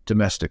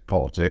domestic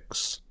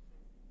politics.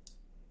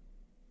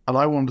 And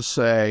I want to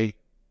say,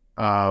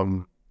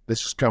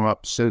 this has come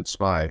up since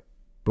my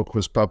book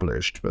was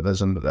published, but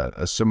there's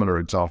a similar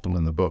example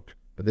in the book,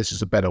 but this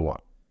is a better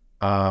one.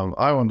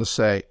 I want to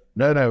say,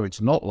 no,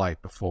 it's not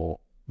like before.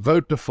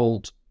 Vote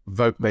default,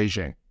 vote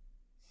Beijing.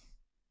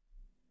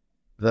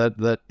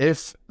 That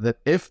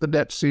if the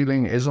debt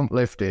ceiling isn't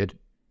lifted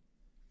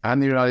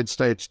and the United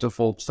States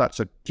defaults, that's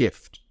a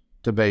gift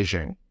to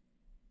Beijing.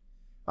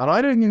 And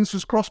I don't think this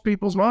has crossed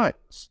people's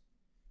minds,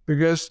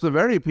 because the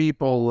very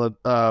people that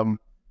are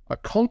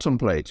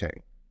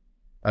contemplating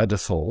a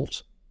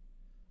default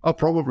are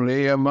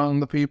probably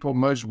among the people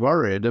most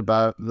worried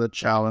about the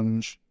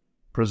challenge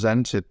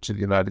presented to the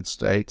United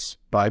States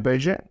by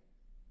Beijing.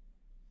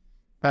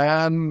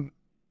 And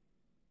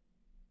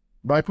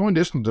my point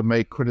isn't to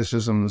make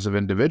criticisms of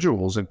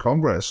individuals in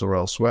Congress or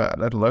elsewhere,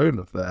 let alone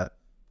of their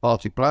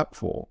party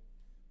platform,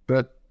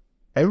 but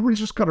everybody's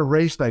just got to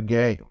raise their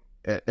game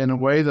in a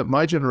way that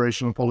my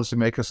generation of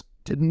policymakers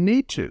didn't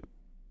need to.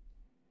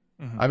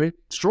 Mm-hmm. I mean,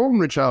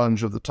 extraordinary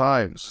challenge of the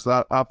times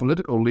that our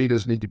political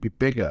leaders need to be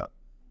bigger,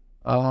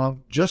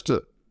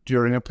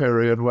 during a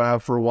period where,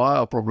 for a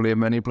while, probably in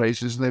many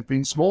places, they've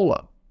been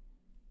smaller.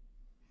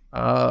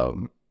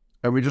 And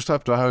we just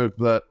have to hope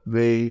that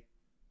the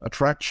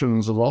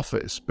attractions of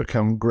office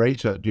become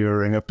greater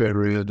during a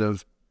period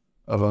of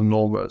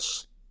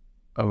enormous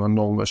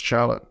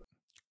challenge.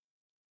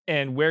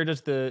 And where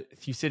does the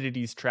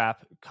Thucydides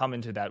trap come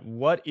into that?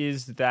 What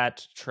is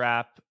that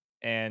trap,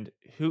 and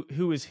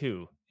who is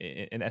who?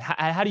 And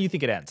how do you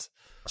think it ends?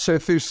 So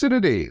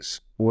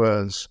Thucydides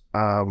was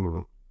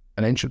an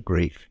ancient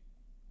Greek.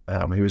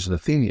 He was an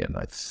Athenian,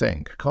 I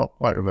think. I can't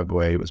quite remember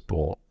where he was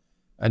born.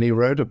 And he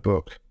wrote a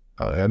book,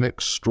 an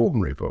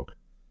extraordinary book,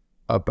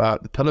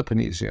 about the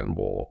Peloponnesian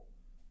War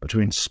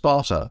between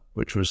Sparta,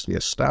 which was the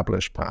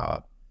established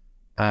power,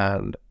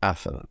 and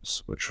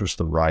Athens, which was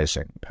the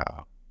rising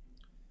power.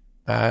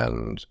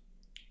 And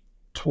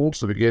towards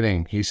the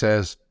beginning, he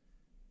says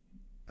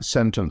a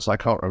sentence, I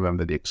can't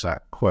remember the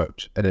exact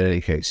quote, and in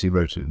any case, he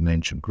wrote it in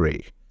ancient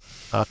Greek,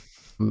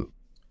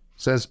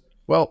 says,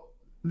 well,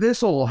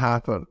 this all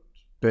happened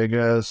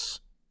because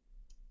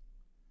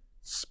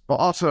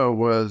Sparta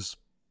was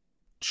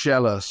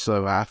jealous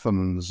of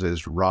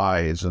Athens'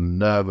 rise and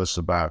nervous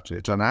about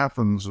it, and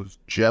Athens was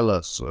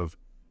jealous of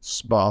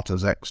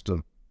Sparta's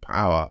extant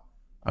power,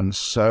 and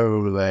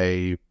so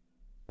they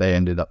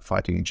ended up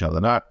fighting each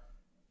other. Now,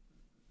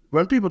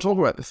 when people talk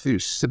about the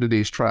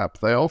Thucydides trap,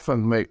 they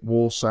often make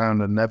war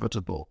sound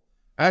inevitable.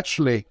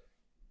 Actually,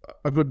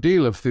 a good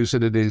deal of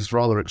Thucydides'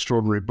 rather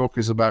extraordinary book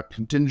is about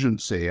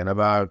contingency and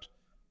about,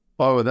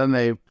 then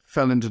they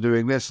fell into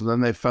doing this, and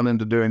then they fell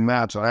into doing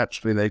that, and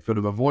actually they could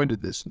have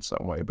avoided this in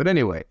some way. But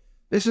anyway,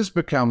 this has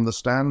become the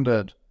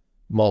standard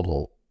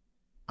model.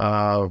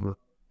 A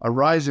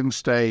rising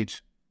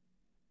state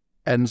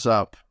ends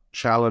up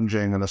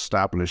challenging an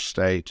established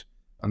state.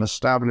 An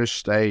established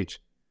state,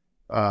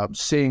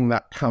 seeing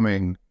that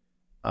coming,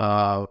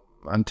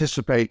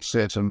 anticipates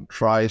it and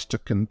tries to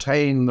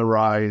contain the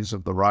rise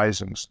of the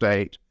rising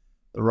state.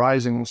 The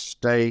rising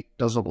state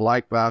doesn't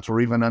like that,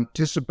 or even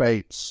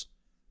anticipates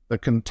the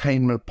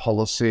containment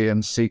policy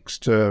and seeks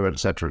to,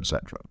 etc.,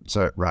 etc.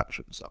 So it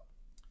ratchets up.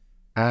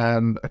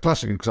 And a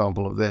classic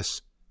example of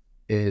this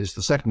is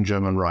the Second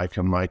German Reich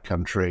in my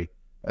country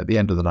at the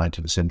end of the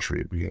 19th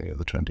century, beginning of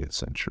the 20th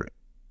century.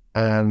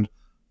 And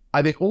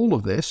I think all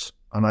of this,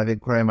 and I think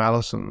Graham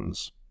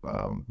Allison's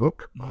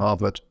book,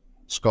 Harvard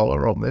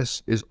scholar on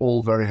this, is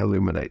all very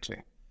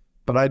illuminating.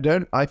 But I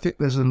think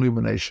there's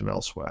illumination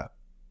elsewhere.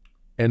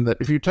 In that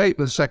if you take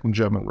the Second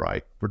German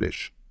Reich,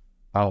 British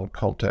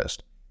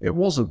contest, it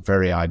wasn't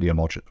very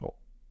ideological.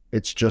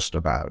 It's just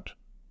about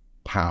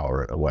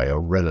power in a way,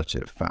 or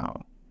relative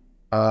power.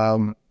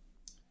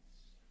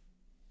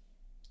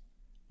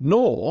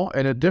 Nor,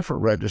 in a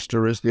different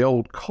register, is the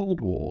old Cold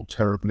War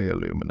terribly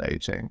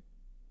illuminating,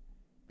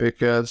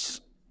 because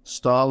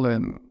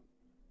Stalin,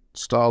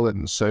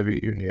 Stalin's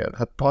Soviet Union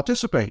had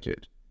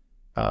participated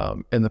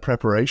in the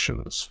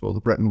preparations for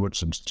the Bretton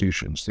Woods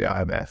institutions, the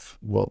IMF,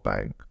 World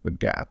Bank, the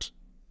GATT,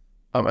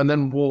 and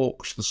then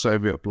walked the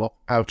Soviet bloc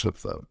out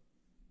of them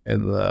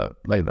in the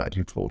late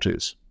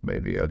 1940s,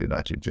 maybe early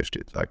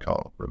 1950s, I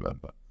can't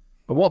remember.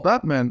 But what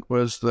that meant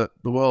was that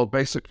the world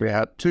basically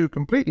had two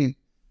completely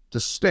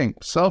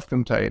distinct,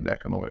 self-contained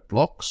economic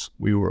blocs.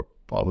 We were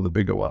part of the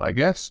bigger one, I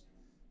guess,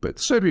 but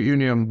the Soviet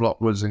Union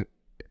bloc was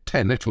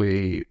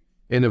technically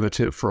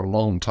innovative for a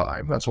long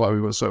time. That's why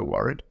we were so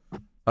worried.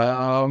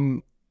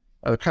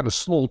 A kind of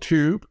small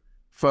tube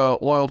for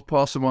oil to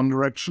pass in one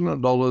direction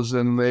and dollars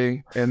in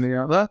the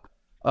other.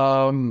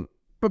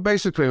 But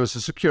basically, it was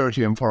a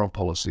security and foreign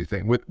policy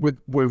thing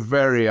with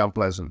very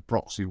unpleasant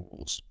proxy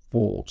wars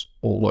fought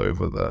all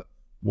over the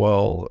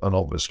world, and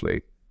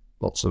obviously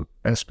lots of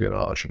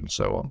espionage and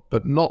so on,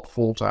 but not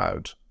fought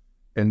out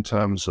in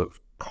terms of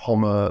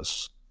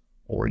commerce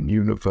or in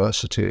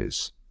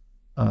universities,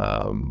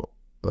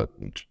 but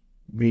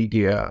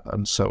media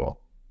and so on.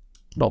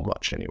 Not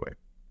much anyway.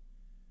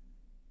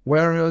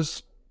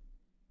 Whereas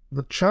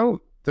the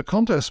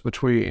contest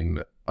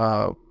between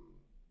the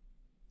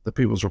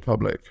People's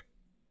Republic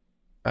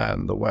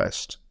and the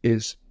West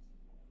is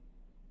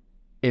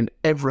in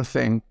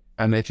everything,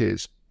 and it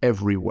is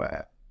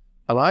everywhere.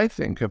 And I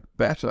think a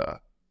better,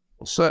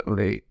 or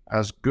certainly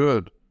as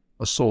good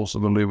a source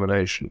of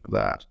illumination for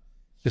that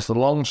is the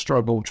long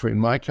struggle between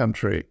my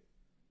country,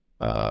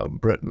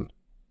 Britain,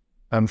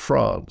 and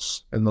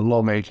France in the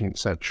long 18th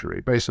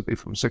century, basically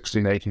from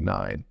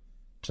 1689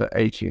 to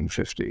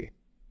 1850.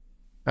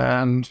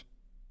 And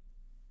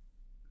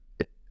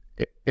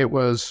it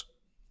was,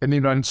 in the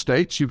United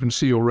States, you can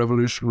see your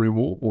Revolutionary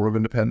War of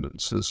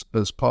Independence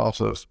as part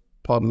of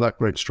that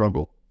great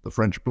struggle, the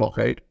French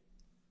blockade.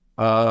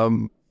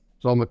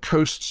 It's on the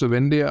coasts of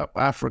India,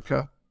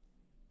 Africa,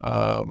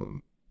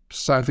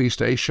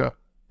 Southeast Asia.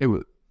 It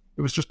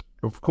was just,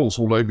 of course,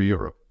 all over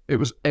Europe. It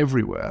was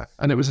everywhere,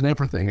 and it was in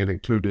everything. It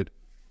included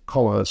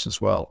commerce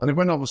as well. And it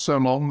went on for so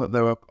long that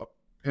there were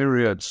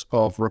periods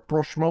of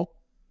rapprochement.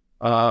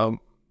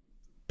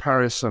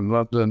 Paris and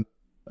London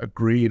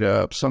agreed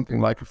something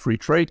like a free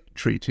trade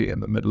treaty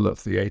in the middle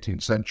of the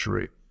 18th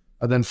century,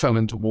 and then fell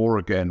into war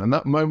again. And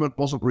that moment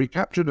wasn't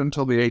recaptured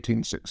until the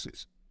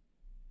 1860s.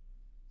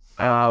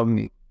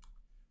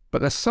 But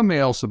there's something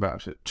else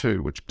about it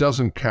too, which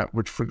doesn't count.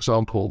 Which, for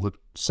example, the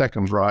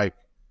Second Reich,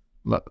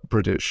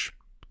 British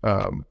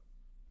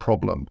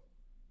problem,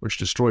 which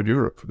destroyed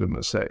Europe for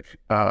goodness' sake,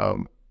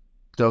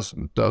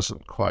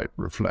 doesn't quite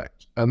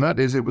reflect. And that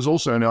is, it was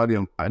also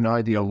an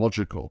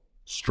ideological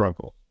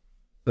struggle.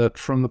 That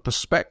from the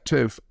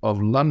perspective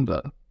of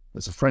London,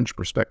 there's a French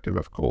perspective,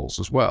 of course,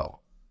 as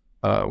well,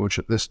 which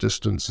at this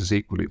distance is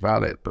equally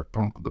valid. But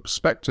from the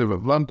perspective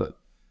of London,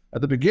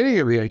 at the beginning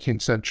of the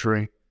 18th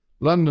century,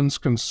 London's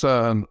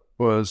concern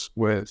was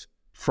with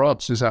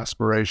France's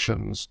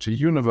aspirations to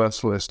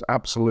universalist,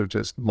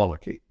 absolutist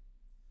monarchy.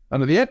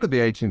 And at the end of the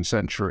 18th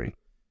century,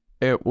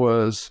 it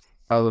was,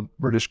 the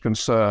British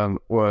concern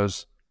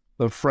was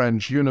the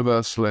French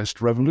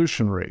universalist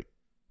revolutionary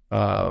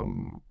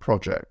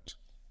project.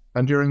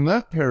 And during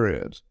that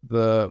period,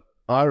 the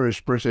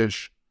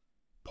Irish-British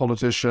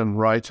politician,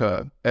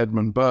 writer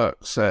Edmund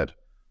Burke said,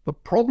 the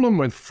problem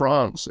with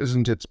France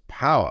isn't its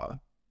power,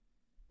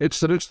 it's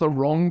that it's the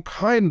wrong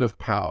kind of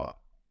power.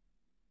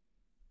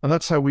 And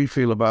that's how we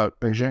feel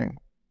about Beijing.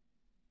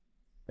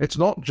 It's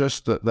not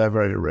just that they're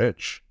very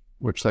rich,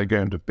 which they're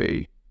going to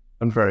be,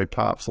 and very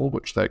powerful,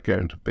 which they're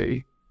going to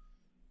be.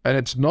 And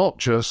it's not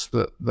just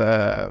that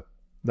they're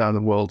now the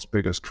world's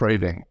biggest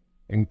trading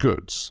in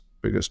goods,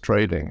 biggest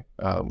trading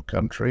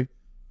country,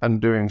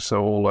 and doing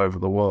so all over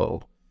the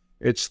world.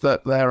 It's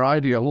that their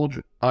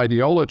ideology,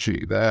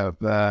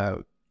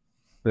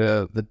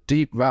 the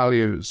deep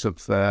values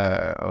of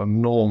their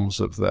norms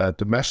of their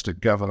domestic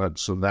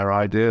governance and their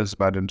ideas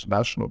about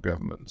international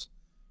governance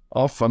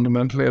are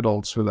fundamentally at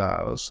odds with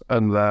ours,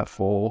 and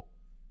therefore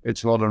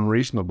it's not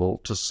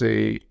unreasonable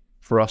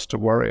for us to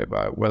worry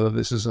about whether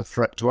this is a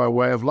threat to our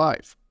way of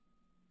life.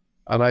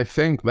 And I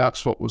think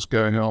that's what was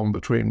going on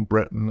between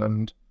Britain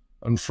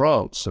and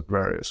France at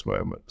various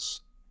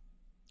moments.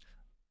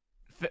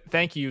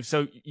 Thank you.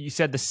 So you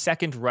said the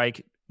Second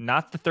Reich,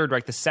 not the Third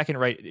Reich, the Second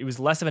Reich, it was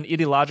less of an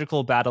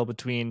ideological battle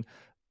between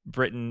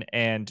Britain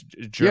and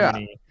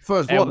Germany.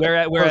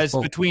 Yeah. Whereas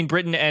between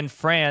Britain and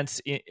France,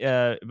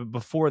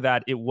 before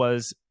that, it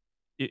was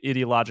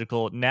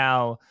ideological.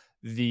 Now,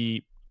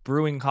 the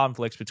brewing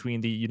conflicts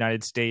between the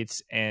United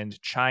States and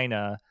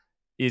China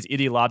is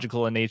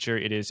ideological in nature.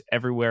 It is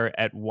everywhere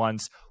at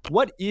once.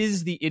 What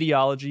is the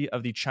ideology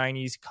of the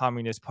Chinese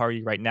Communist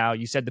Party right now?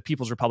 You said the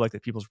People's Republic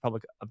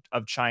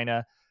of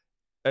China.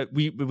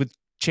 With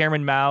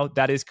Chairman Mao,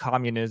 that is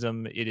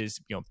communism. It is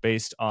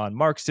based on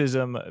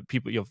Marxism.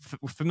 People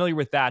familiar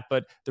with that.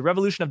 But the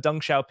revolution of Deng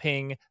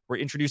Xiaoping, we're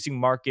introducing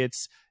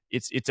markets.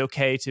 It's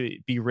okay to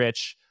be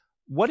rich.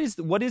 What is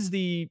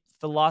the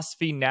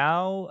philosophy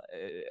now?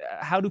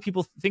 How do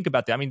people think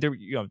about that? I mean,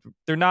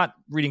 they're not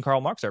reading Karl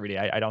Marx every day.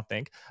 I don't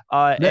think.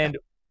 And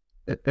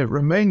it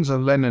remains a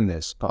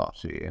Leninist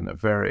party in a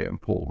very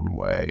important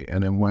way,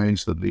 and in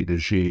ways that Leader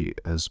Xi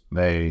has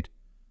made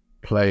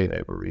plain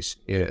over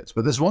recent years.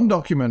 But there's one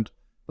document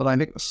that I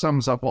think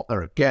sums up what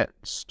they're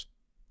against,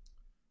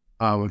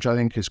 which I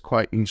think is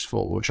quite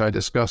useful, which I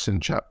discuss in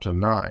Chapter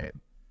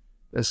 9.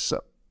 This,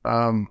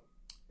 in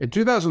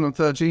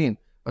 2013,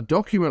 a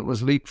document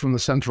was leaked from the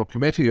Central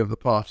Committee of the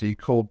party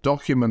called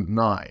Document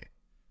 9,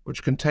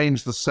 which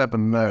contains the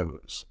 7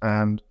 no's.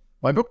 And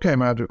my book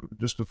came out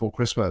just before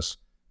Christmas,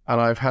 and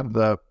I've had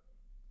the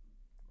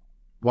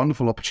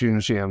wonderful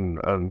opportunity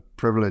and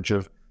privilege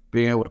of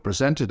being able to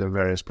present it in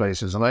various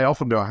places. And I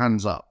often do a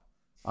hands up.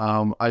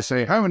 I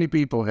say, how many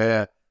people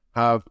here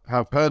have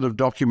heard of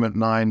Document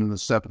 9 and the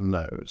 7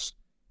 no's?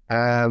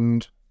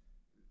 And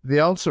the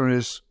answer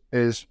is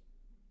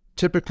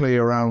typically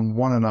around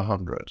 1 in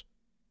 100.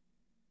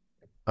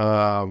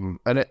 And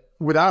it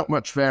without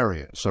much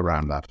variance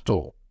around that at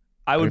all.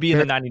 I would be in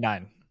the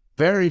 99.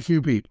 Very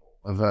few people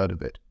have heard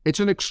of it. It's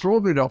an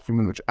extraordinary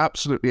document which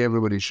absolutely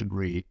everybody should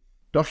read.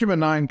 Document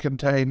 9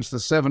 contains the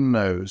 7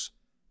 no's.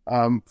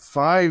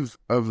 5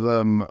 of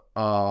them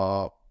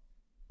are...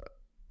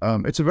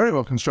 it's a very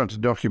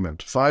well-constructed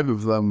document. 5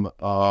 of them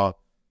are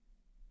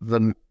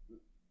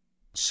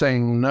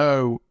saying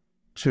no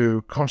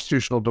to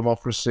constitutional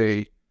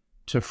democracy,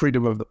 to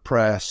freedom of the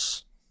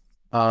press,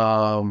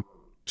 to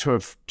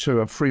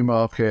a free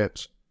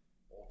market,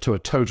 to a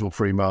total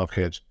free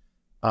market,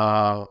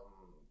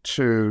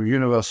 to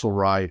universal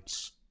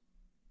rights,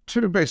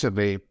 to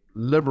basically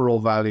liberal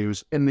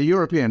values in the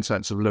European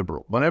sense of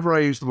liberal. Whenever I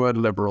use the word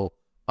liberal,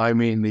 I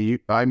mean the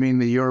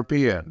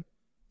European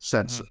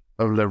sense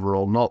of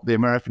liberal, not the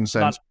American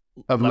sense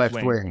of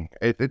left wing.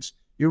 It's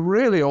you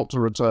really ought to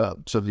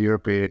return to the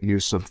European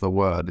use of the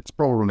word. It's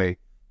probably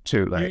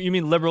too late. You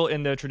mean liberal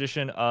in the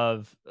tradition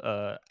of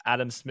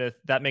Adam Smith?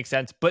 That makes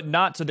sense, but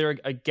not. So they're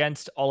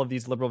against all of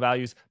these liberal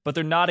values, but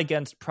they're not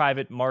against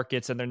private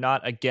markets, and they're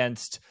not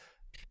against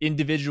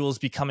individuals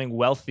becoming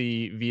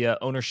wealthy via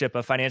ownership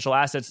of financial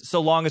assets, so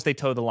long as they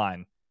toe the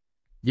line.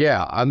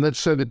 Yeah, and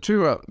so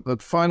the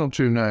final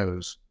 2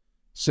 no's,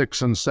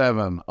 6 and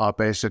 7, are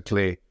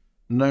basically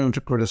known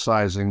to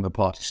criticizing the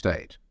party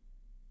state.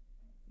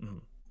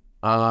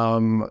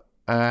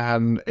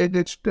 And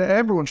it's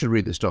everyone should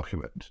read this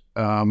document.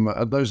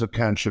 Those who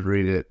can should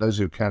read it. Those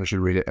who can should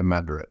read it in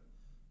Mandarin.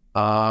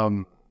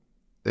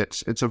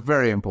 It's a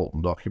very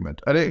important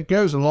document, and it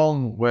goes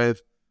along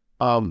with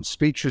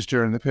speeches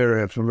during the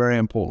period from very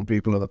important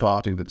people in the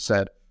party that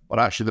said, well,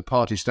 actually, the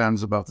party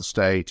stands above the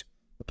state.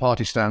 The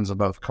party stands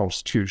above the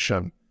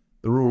constitution.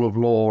 The rule of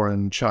law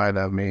in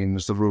China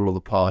means the rule of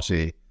the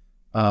party.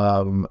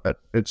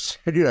 It's,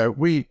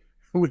 we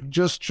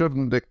just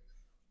shouldn't.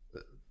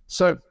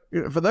 So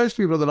for those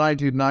people of the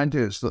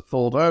 1990s that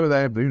thought,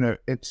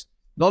 it's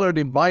not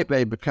only might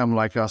they become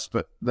like us,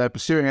 but they're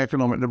pursuing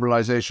economic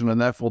liberalization and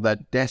therefore they're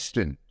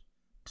destined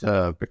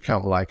to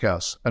become like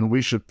us. And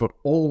we should put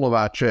all of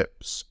our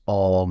chips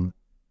on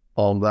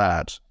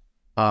that.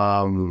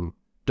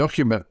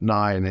 Document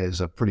 9 is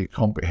a pretty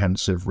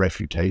comprehensive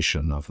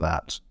refutation of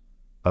that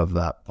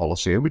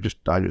policy. And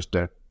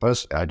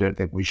I don't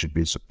think we should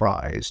be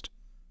surprised.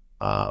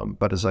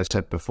 But as I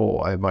said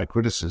before, my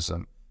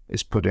criticism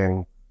is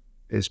putting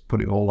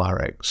all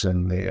our eggs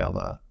in the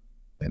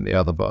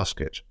other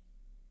basket.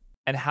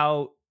 And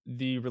how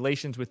the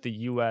relations with the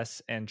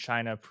U.S. and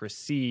China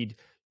proceed,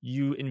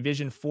 you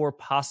envision 4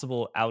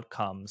 possible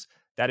outcomes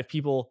that if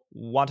people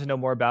want to know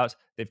more about,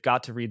 they've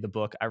got to read the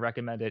book. I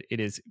recommend it. It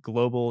is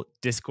Global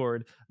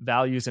Discord,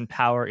 Values and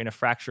Power in a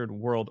Fractured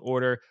World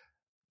Order.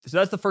 So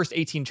that's the first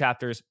 18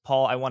 chapters.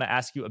 Paul, I want to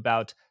ask you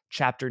about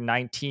Chapter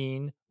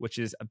 19, which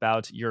is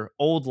about your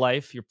old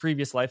life, your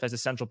previous life as a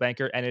central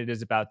banker, and it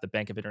is about the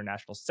Bank of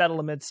International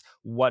Settlements,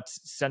 what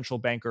central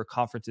banker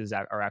conferences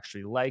are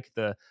actually like,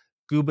 the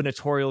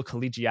gubernatorial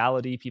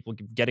collegiality, people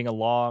getting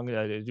along,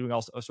 doing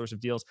all sorts of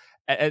deals.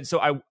 And so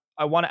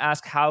I want to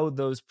ask how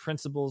those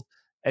principles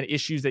and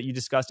issues that you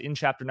discussed in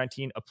Chapter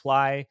 19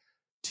 apply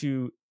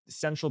to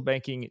central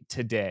banking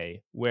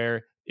today,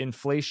 where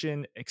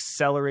inflation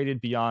accelerated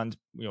beyond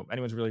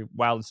anyone's really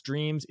wildest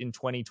dreams in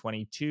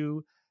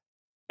 2022.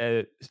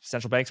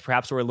 Central banks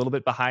perhaps were a little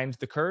bit behind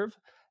the curve,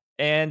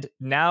 and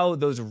now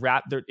those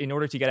in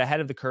order to get ahead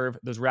of the curve,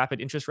 those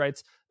rapid interest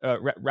rates,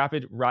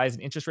 rapid rise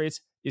in interest rates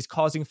is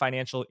causing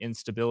financial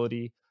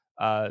instability.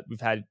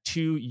 We've had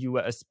 2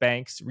 U.S.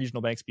 banks,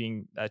 regional banks,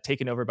 being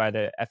taken over by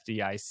the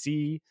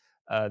FDIC.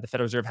 The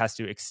Federal Reserve has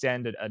to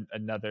extend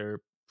another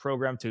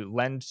program to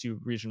lend to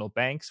regional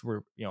banks.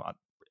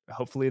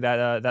 Hopefully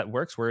that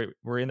works.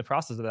 We're in the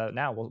process of that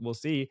now. We'll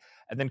see.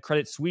 And then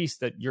Credit Suisse,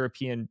 that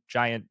European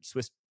giant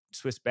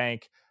Swiss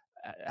bank,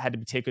 had to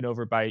be taken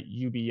over by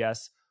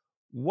UBS.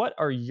 What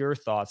are your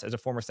thoughts as a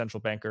former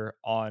central banker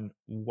on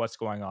what's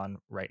going on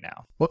right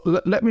now?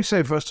 Well, let me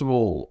say, first of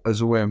all,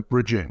 as a way of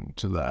bridging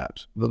to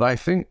that I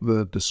think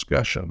the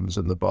discussions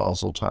in the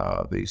Basel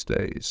Tower these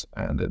days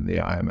and in the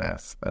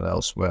IMF and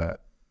elsewhere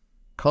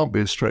can't be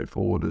as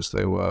straightforward as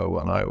they were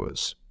when I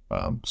was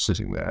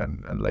sitting there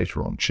and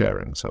later on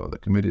chairing some of the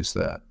committees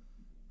there.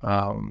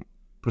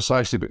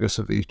 precisely because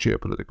of these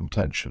geopolitical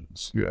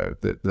tensions.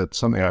 That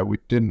something we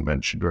didn't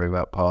mention during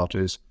that part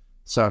is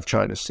South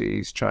China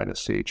Sea,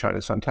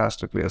 China's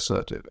fantastically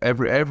assertive.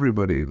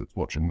 Everybody that's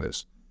watching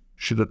this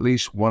should at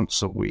least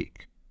once a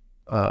week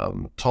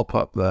top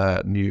up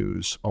their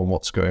news on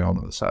what's going on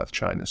in the South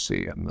China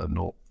Sea and the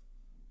North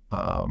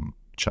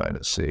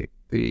China Sea.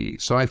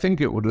 So I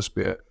think it would just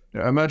be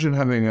imagine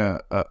having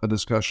a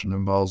discussion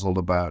in Basel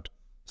about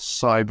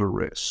cyber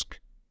risk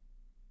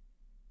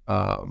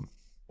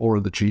or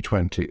the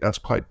G20. That's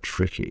quite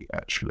tricky,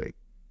 actually.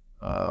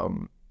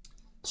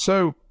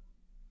 So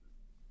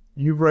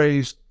you've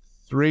raised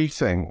three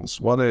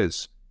things. One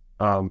is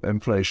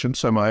inflation.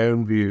 So my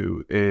own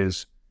view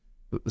is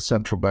that the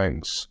central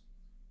banks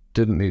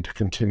didn't need to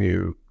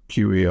continue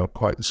QE on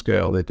quite the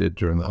scale they did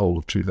during the whole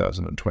of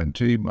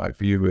 2020. My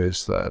view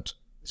is that,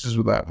 this is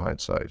without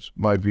hindsight,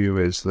 my view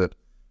is that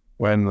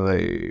when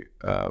the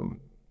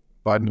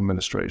Biden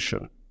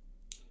administration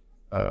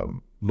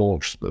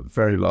launched the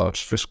very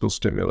large fiscal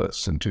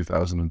stimulus in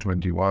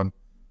 2021,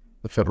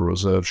 the Federal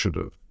Reserve should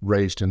have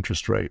raised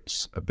interest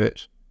rates a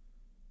bit.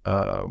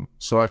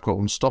 So I've got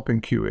them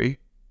stopping QE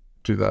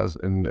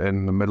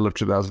in the middle of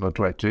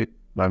 2020, and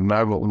I've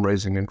now got them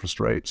raising interest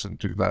rates in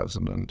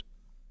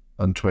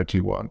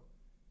 2021.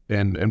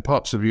 In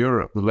parts of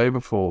Europe, the labor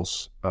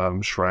force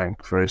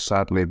shrank very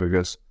sadly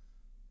because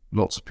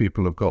lots of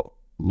people have got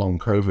long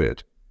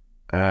COVID,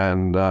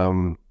 and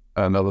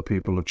other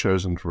people have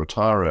chosen to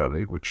retire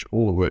early,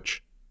 all of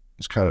which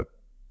is kind of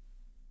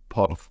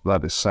part of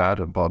that is sad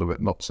and part of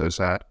it not so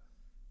sad.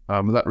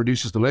 That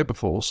reduces the labor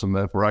force, and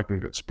therefore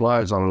aggregate supply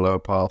is on a lower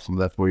path, and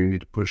therefore you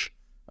need to push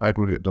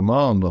aggregate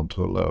demand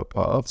onto a lower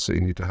path, so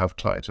you need to have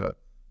tighter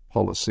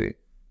policy.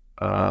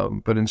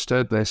 But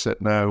instead they said,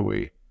 no,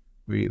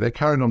 they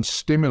carried on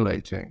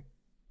stimulating.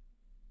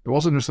 It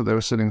wasn't just that they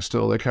were sitting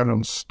still, they carried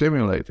on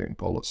stimulating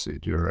policy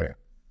during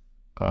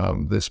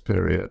this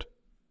period.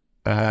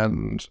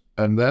 And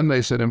then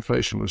they said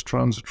inflation was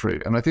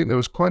transitory. And I think there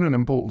was quite an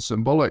important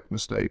symbolic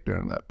mistake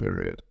during that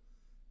period,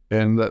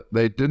 in that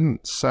they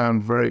didn't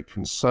sound very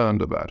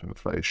concerned about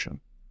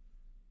inflation.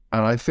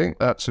 And I think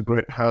that's a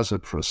great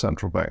hazard for a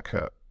central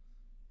banker,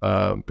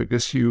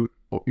 because you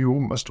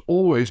must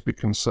always be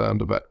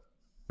concerned about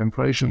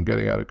inflation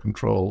getting out of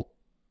control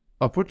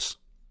upwards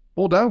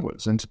or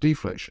downwards into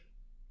deflation.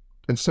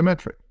 It's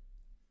symmetric.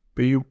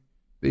 But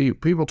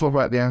people talk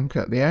about the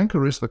anchor. The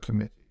anchor is the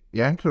committee.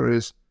 The anchor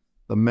is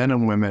the men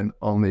and women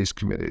on these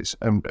committees.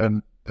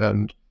 And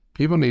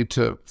people need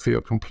to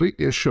feel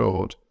completely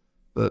assured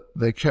that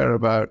they care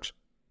about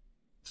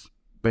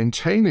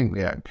maintaining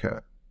the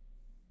anchor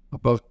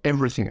above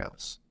everything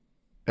else.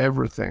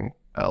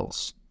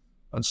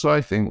 And so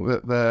I think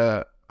that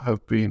there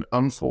have been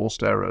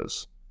unforced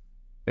errors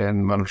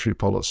in monetary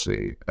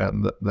policy,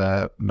 and that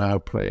they're now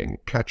playing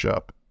catch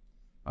up.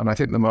 And I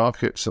think the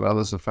markets and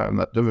others have found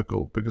that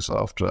difficult, because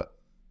after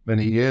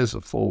many years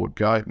of forward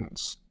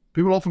guidance,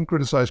 people often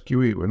criticize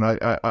QE, and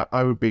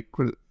I would be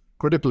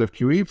critical of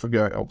QE for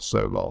going on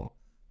so long.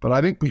 But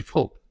I think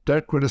people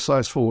don't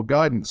criticize forward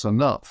guidance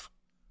enough.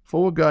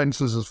 Forward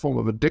guidance is a form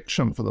of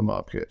addiction for the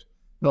market.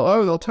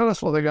 They'll tell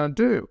us what they're going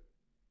to do,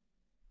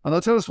 and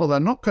they'll tell us what they're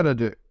not going to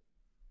do.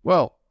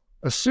 Well,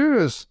 as soon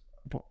as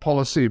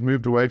policy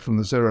moved away from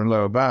the zero and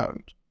lower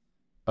bound,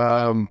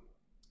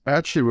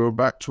 actually we were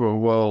back to a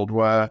world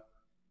where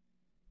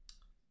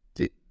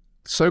the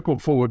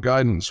so-called forward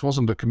guidance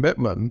wasn't a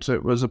commitment,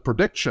 it was a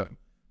prediction.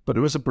 But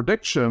it was a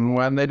prediction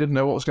when they didn't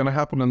know what was going to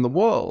happen in the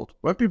world.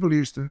 Where people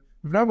we've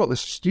now got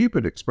this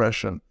stupid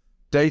expression,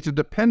 data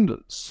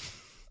dependence.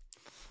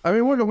 I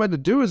mean, what you're meant to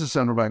do as a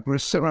central bank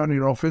is sit around in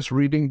your office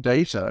reading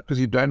data because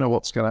you don't know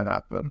what's going to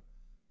happen.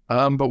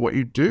 But what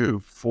you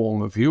do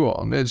form a view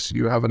on is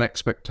you have an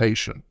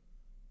expectation,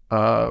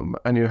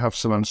 and you have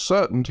some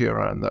uncertainty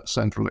around that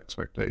central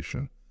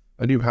expectation,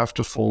 and you have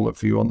to form a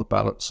view on the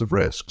balance of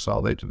risks.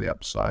 Are they to the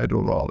upside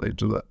or are they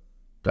to the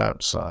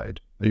downside?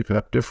 You can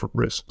have different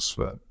risks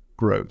for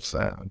growth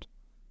and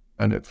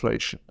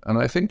inflation. And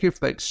I think if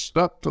they'd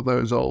stuck to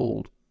those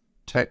old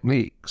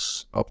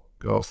techniques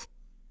of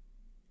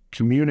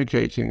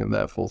communicating and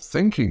therefore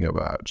thinking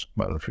about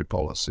monetary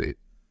policy,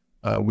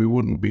 we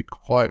wouldn't be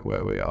quite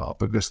where we are,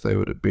 because they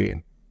would have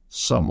been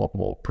somewhat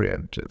more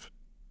preemptive.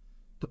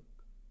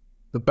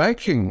 The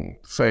banking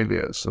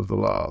failures of the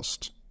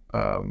last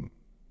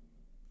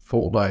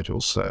fortnight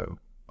or so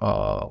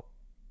are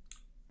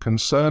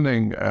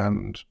concerning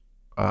and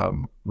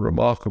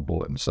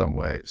remarkable in some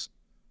ways.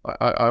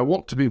 I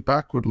want to be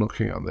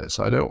backward-looking on this.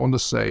 I don't want to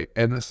say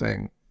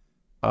anything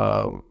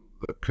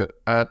that could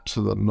add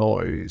to the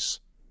noise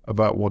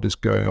about what is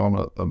going on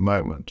at the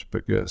moment,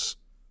 because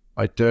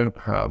I don't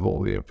have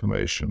all the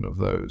information of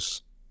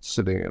those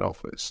sitting in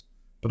office.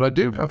 But I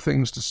do have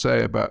things to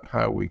say about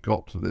how we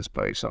got to this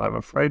place, and I'm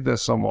afraid they're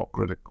somewhat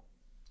critical.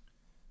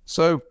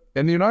 So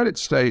in the United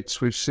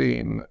States, we've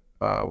seen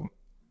a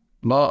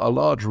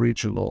large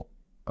regional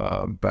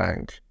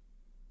bank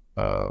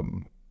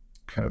kind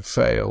of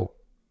fail,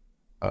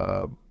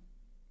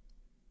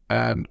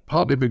 and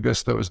partly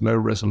because there was no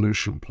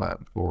resolution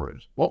plan for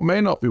it. What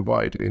may not be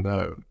widely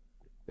known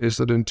is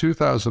that in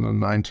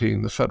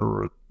 2019, the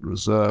Federal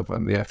Reserve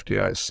and the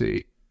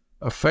FDIC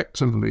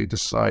effectively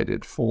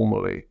decided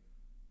formally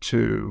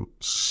to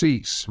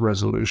cease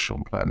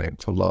resolution planning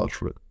for large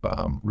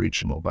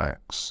regional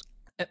banks.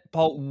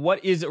 Paul,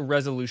 what is a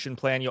resolution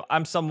plan?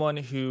 I'm someone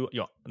who,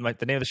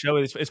 the name of the show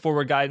is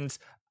Forward Guidance.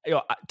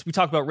 We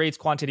talk about rates,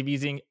 quantitative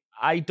easing.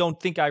 I don't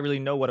think I really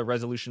know what a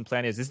resolution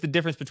plan is. It's the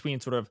difference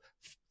between sort of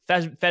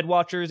Fed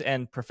watchers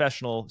and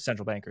professional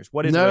central bankers.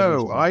 What is a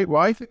resolution plan?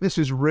 I think this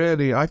is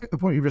really, I think the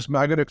point you just made,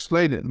 I'm going to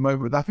explain it at the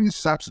moment, but I think this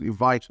is absolutely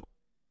vital.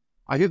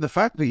 I think the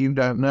fact that you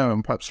don't know,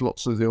 and perhaps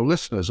lots of your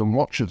listeners and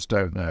watchers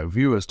don't know,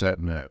 viewers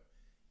don't know,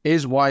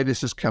 is why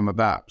this has come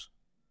about.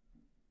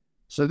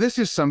 So this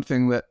is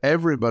something that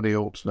everybody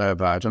ought to know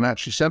about, and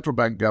actually central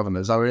bank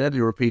governors, I'm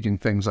already repeating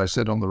things I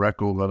said on the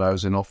record when I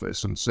was in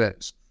office, and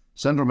says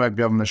central bank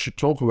governors should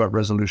talk about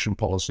resolution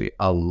policy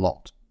a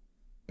lot,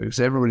 because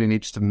everybody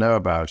needs to know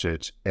about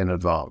it in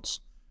advance.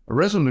 A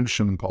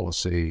resolution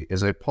policy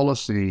is a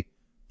policy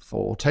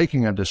for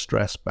taking a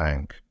distressed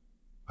bank,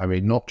 I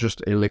mean, not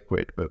just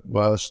illiquid, but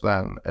worse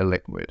than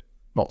illiquid,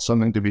 not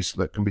something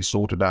that can be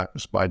sorted out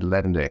just by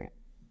lending,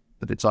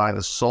 that it's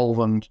either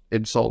solvent,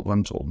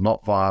 insolvent, or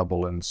not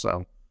viable in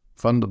some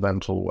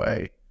fundamental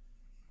way,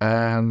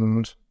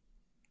 and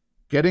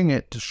getting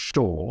it to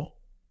shore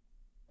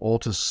or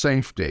to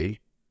safety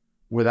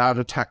without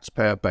a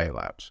taxpayer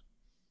bailout.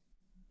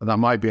 And that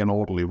might be an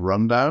orderly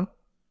rundown,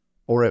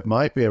 or it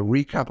might be a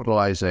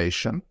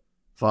recapitalization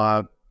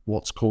via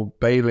what's called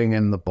bailing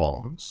in the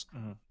bonds.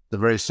 Mm-hmm. So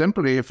very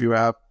simply, if you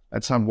have,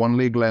 let's have one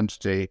legal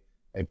entity,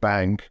 a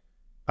bank,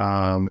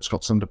 it's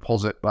got some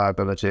deposit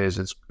liabilities,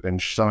 it's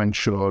some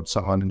insured,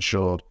 some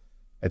uninsured,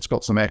 it's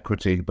got some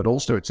equity, but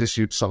also it's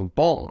issued some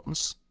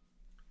bonds.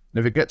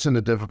 And if it gets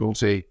into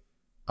difficulty,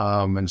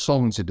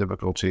 insolvency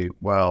difficulty,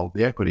 well,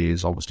 the equity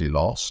is obviously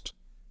lost,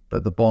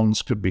 but the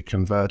bonds could be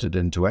converted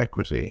into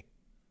equity,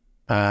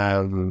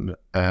 and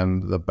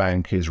the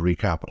bank is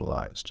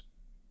recapitalized.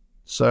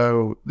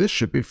 So this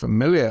should be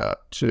familiar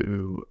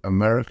to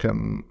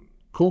American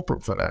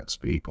corporate finance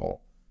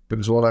people,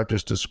 because what I've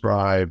just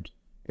described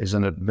is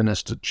an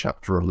administered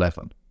Chapter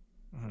 11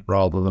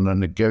 rather than a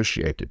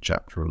negotiated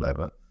Chapter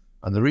 11.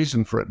 And the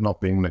reason for it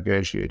not being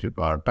negotiated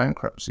by a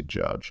bankruptcy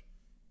judge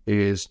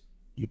is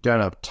you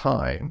don't have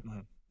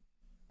time.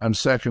 And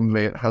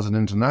secondly, it has an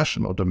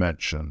international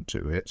dimension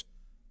to it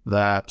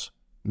that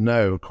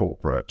no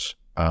corporate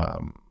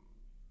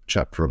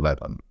Chapter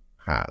 11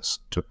 has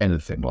to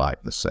anything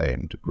like the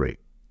same degree.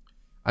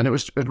 And it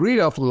was agreed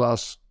after the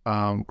last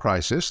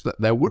crisis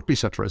that there would be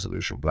such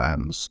resolution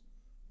plans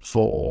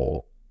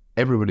for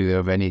everybody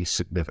of any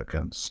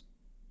significance.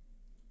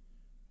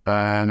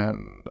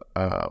 And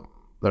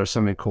there is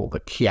something called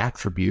the Key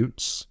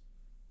Attributes,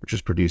 which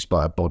is produced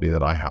by a body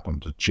that I happen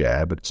to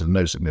chair, but it's of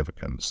no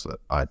significance that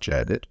I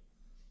chaired it.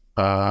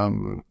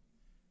 And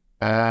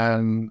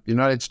the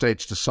United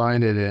States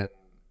decided in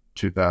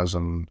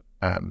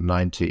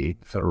 2019,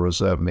 the Federal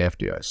Reserve and the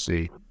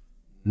FDIC,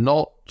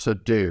 not to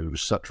do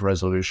such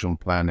resolution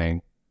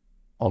planning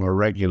on a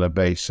regular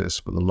basis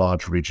for the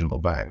large regional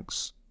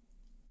banks.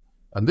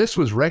 And this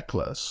was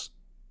reckless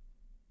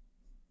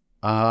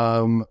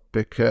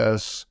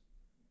because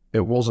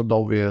it wasn't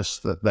obvious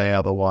that they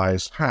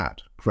otherwise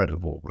had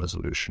credible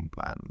resolution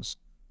plans.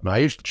 And I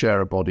used to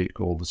chair a body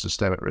called the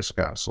Systemic Risk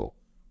Council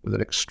with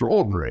an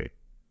extraordinary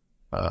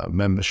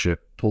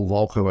membership. Paul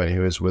Volcker, when he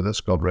was with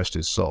us, God rest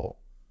his soul.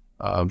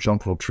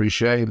 Jean-Claude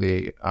Trichet,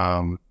 the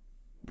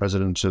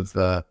president of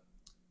the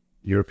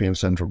European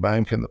Central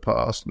Bank in the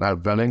past, now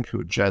Velling, who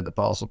had chaired the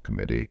Basel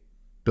Committee,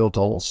 Bill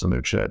Donaldson,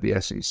 who chaired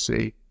the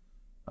SEC,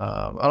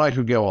 and I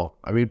could go on.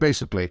 I mean,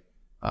 basically,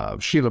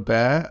 Sheila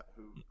Bair,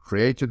 who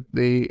created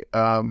the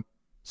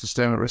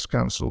Systemic Risk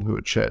Council, who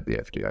had chaired the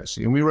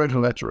FDIC, and we wrote a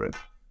letter in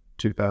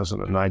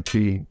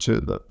 2019 to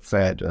the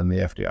Fed and the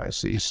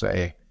FDIC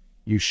saying,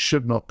 you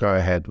should not go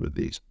ahead with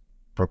these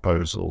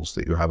proposals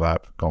that you have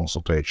out for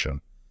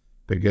consultation,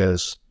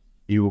 because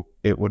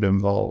it would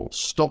involve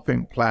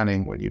stopping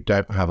planning when you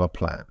don't have a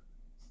plan.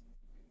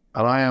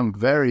 And I am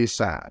very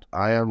sad.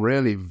 I am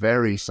really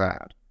very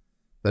sad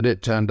that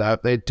it turned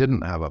out they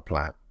didn't have a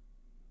plan.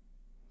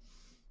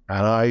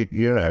 And I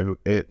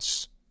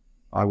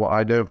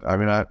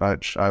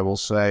will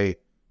say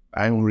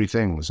angry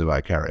things if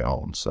I carry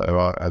on.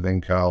 So I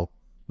think I'll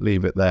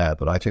leave it there,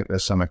 but I think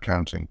there's some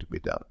accounting to be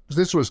done.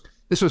 This was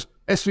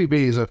SVB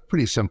is a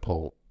pretty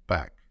simple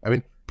bank. I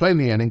mean,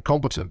 plainly an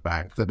incompetent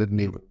bank that didn't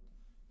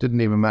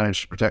even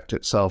manage to protect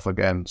itself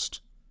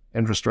against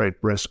interest rate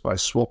risk by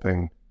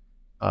swapping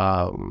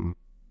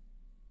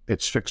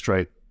its fixed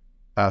rate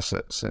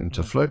assets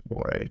into floating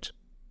rate.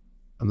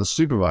 And the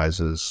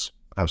supervisors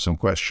have some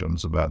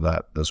questions about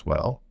that as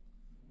well.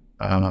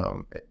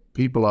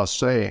 People are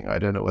saying, I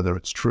don't know whether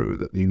it's true,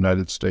 that the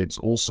United States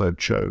also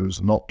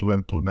chose not to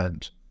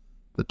implement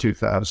the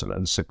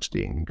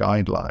 2016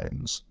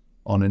 guidelines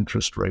on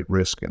interest rate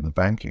risk in the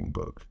banking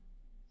book.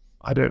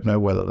 I don't know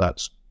whether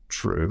that's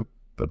true,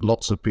 but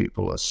lots of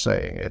people are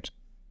saying it.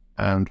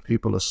 and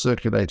people are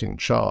circulating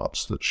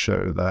charts that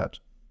show that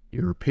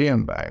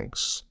European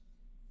banks,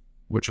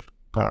 which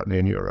apparently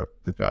in Europe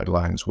the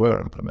guidelines were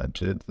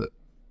implemented, that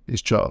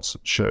these charts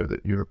show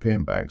that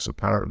European banks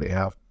apparently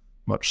have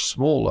much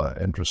smaller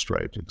interest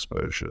rate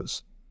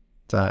exposures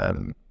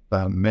than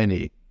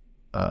many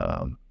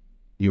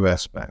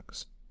US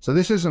banks. So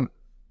this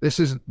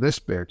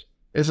bit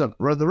isn't,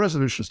 the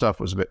resolution stuff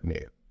was a bit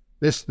new.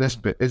 This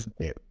bit isn't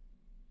new.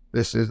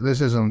 This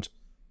isn't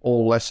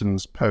all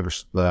lessons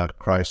post the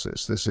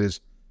crisis. This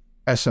is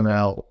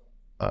SNL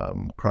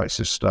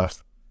crisis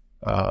stuff.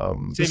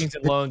 Savings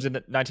and loans in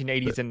the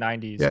 1980s and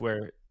 90s,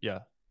 where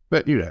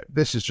But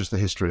this is just the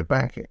history of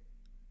banking.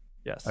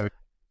 Yes, I mean,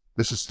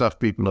 this is stuff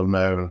people have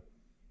known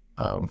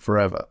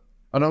forever.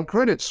 And on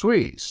Credit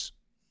Suisse,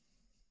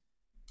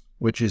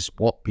 which is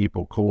what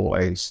people call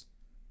a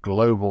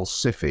global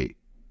SIFI,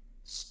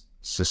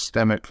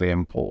 systemically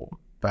important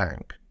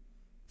bank,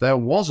 there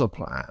was a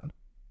plan,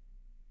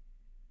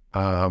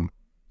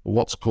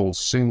 what's called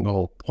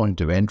single point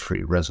of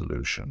entry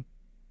resolution,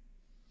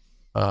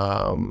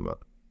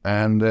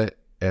 and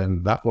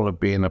that will have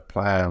been a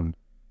plan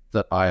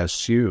that I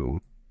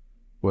assume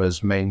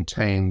was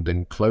maintained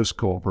in close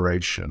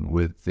cooperation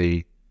with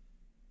the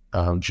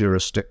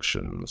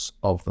jurisdictions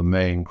of the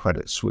main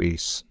Credit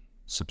Suisse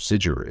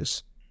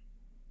subsidiaries,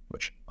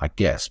 which I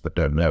guess but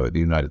don't know, are the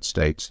United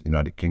States, the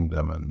United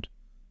Kingdom, and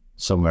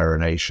somewhere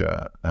in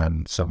Asia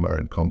and somewhere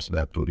in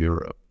continental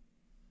Europe.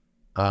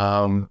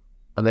 And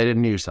they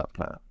didn't use that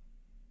plan.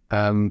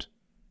 And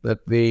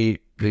that the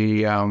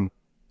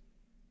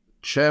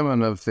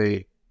chairman of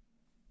the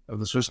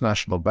Swiss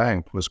National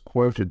Bank was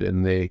quoted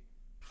in the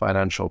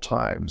Financial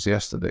Times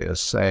yesterday as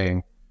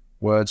saying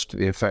words to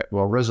the effect,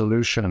 well,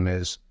 resolution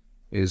is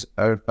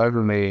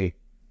only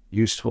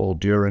useful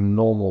during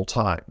normal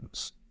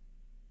times.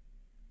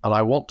 And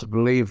I want to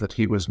believe that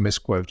he was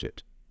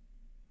misquoted,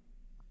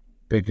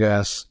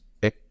 because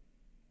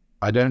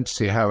I don't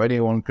see how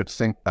anyone could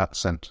think that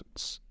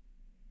sentence.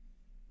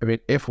 I mean,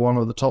 if one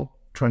of the top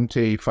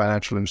 20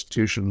 financial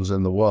institutions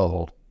in the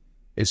world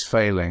is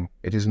failing,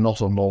 it is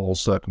not a normal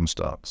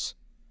circumstance.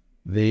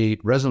 The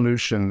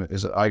resolution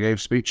is, I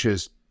gave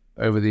speeches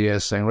over the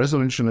years saying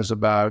resolution is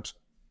about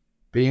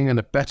being in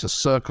a better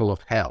circle of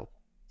hell.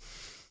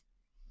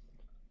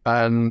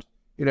 And,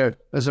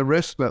 there's a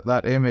risk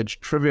that image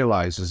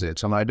trivializes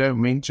it, and I don't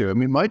mean to. I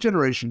mean, my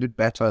generation did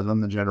better than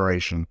the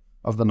generation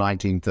of the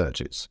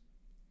 1930s.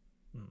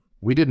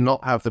 We did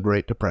not have the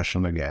Great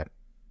Depression again.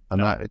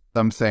 And that is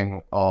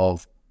something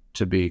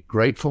to be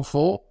grateful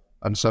for,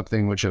 and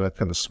something which in a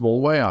kind of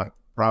small way I'm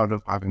proud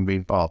of having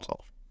been part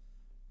of.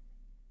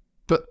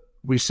 But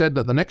we said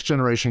that the next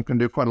generation can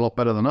do quite a lot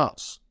better than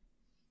us,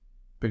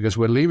 because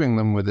we're leaving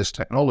them with this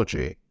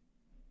technology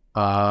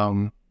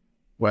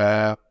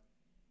where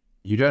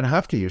you don't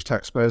have to use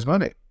taxpayers'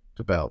 money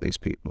to bail these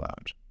people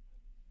out.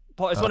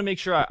 Paul, I just want to make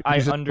sure I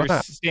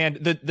understand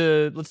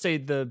the let's say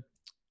the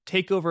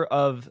takeover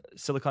of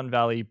Silicon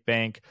Valley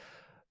Bank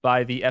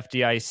by the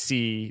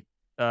FDIC.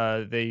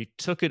 They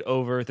took it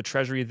over. The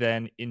Treasury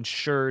then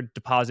insured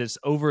deposits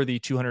over the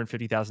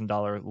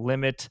 $250,000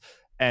 limit,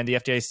 and the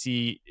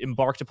FDIC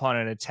embarked upon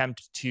an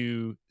attempt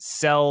to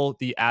sell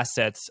the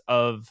assets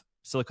of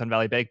Silicon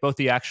Valley Bank, both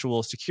the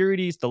actual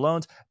securities, the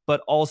loans,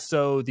 but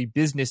also the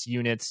business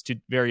units to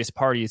various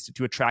parties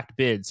to attract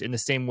bids in the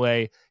same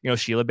way,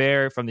 Sheila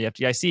Bair from the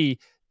FDIC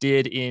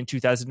did in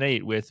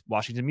 2008 with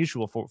Washington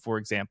Mutual, for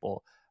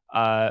example.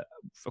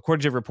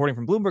 According to reporting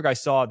from Bloomberg, I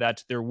saw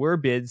that there were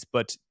bids,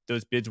 but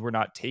those bids were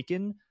not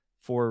taken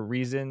for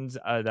reasons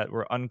that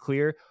were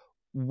unclear.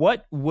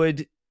 What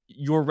would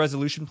your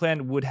resolution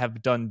plan would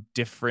have done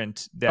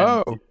different than?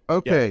 Oh,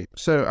 okay. Yeah.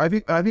 So I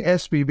think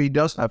SVB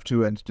does have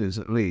two entities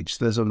at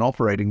least. There's an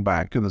operating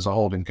bank and there's a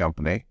holding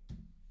company.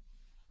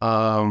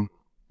 There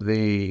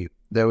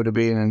would have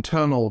been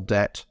internal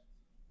debt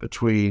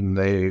between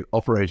the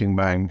operating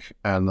bank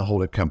and the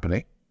holding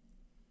company.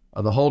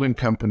 The holding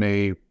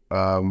company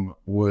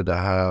would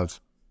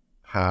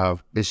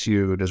have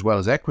issued, as well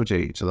as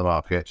equity to the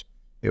market,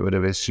 it would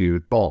have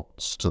issued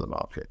bonds to the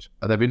market.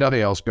 And there'd be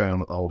nothing else going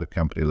on at the holding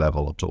company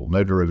level at all,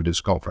 no derivatives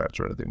contracts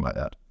or anything like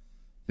that.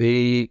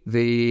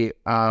 The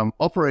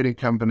operating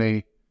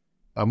company,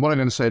 what I'm going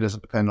to say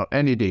doesn't depend on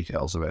any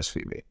details of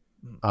SVB.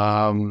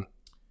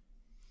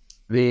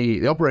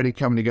 The operating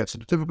company gets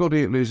into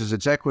difficulty, it loses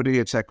its equity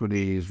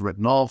is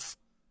written off,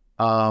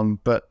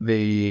 but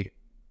the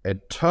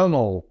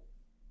internal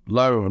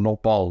loan or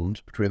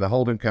bond between the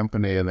holding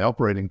company and the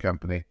operating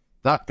company,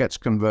 that gets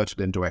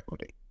converted into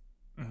equity.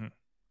 Mm-hmm.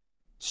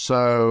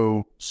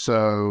 So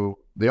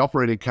the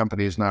operating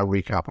company is now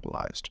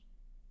recapitalized.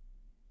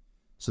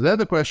 So then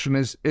the question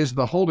is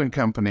the holding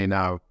company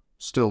now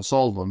still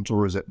solvent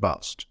or is it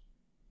bust?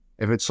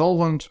 If it's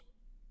solvent,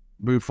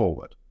 move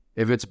forward.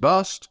 If it's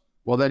bust,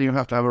 well, then you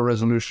have to have a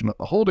resolution at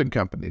the holding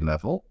company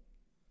level,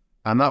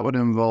 and that would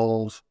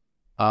involve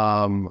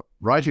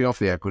writing off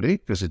the equity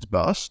because it's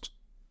bust,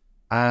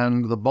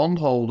 and the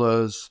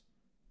bondholders,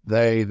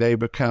 their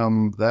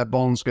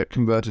bonds get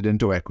converted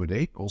into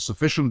equity, or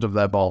sufficient of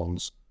their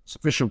bonds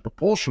sufficient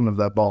proportion of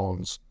their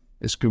bonds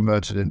is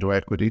converted into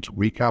equity to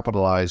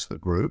recapitalize the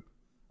group,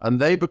 and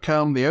they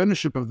become, the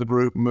ownership of the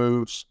group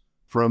moves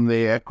from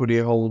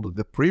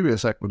the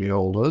previous equity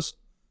holders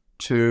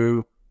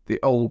to the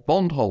old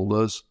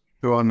bondholders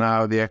who are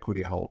now the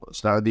equity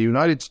holders. Now, in the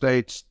United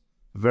States,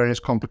 for various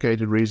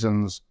complicated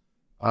reasons,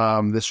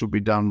 this would be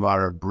done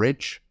via a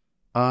bridge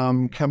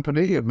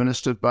company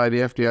administered by the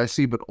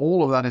FDIC, but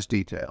all of that is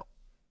detail.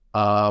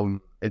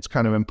 It's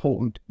kind of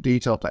important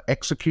detail to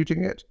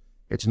executing it.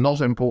 It's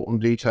not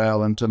important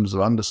detail in terms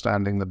of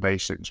understanding the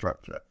basic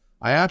structure.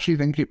 I actually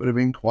think it would have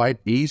been quite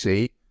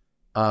easy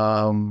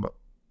in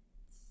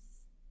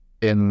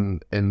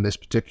this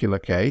particular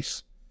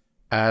case.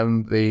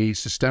 And the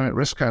Systemic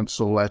Risk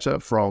Council letter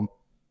from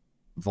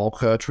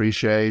Volcker,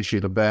 Trichet,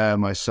 Gilbert,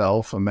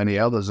 myself, and many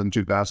others in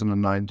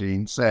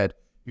 2019 said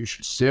you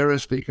should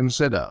seriously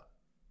consider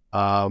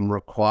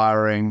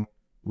requiring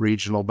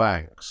regional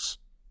banks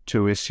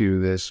to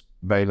issue this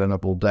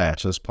bail-inable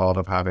debt as part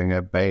of having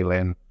a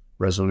bail-in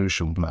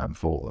resolution plan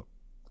for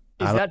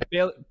them. Is that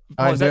bail?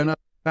 I don't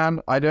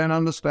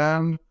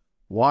understand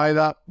why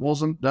that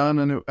wasn't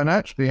done. And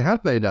actually,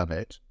 had they done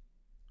it,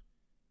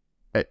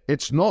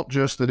 it's not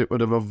just that it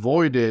would have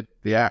avoided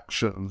the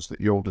actions that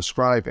you're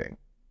describing,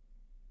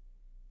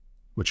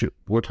 which it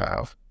would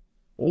have.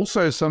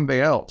 Also, something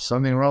else,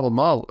 something rather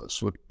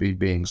marvelous would be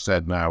being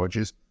said now, which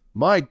is,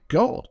 my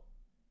God,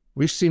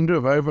 we seem to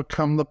have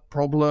overcome the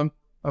problem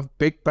of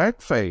big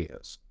bank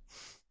failures.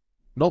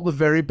 Not the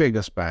very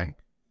biggest bank,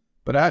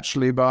 but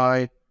actually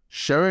by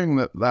showing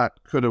that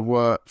that could have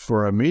worked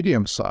for a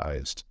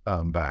medium-sized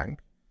bank,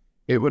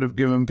 it would have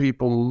given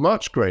people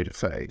much greater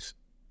faith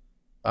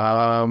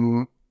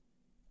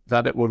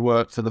that it would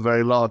work for the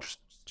very large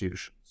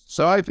institutions.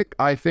 So I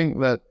think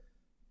that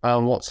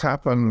what's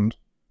happened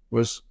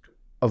was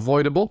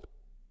avoidable,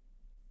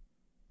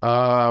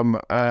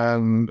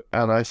 and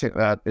I think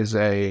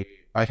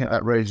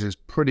that raises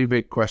pretty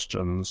big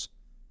questions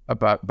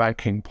about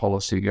banking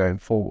policy going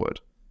forward.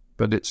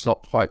 But it's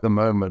not quite the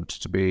moment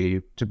to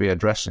be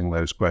addressing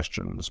those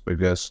questions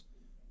because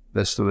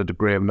there's still a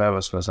degree of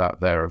nervousness out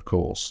there, of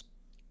course.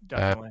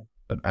 Definitely.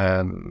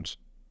 And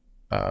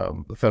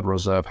the Federal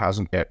Reserve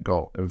hasn't yet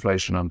got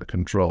inflation under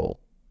control,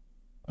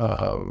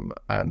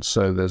 and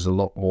so there's a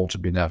lot more to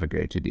be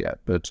navigated yet.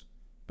 But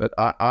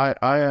I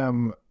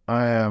am,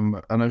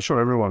 and I'm sure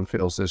everyone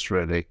feels this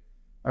really.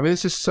 I mean,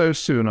 this is so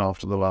soon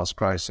after the last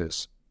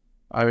crisis.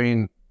 I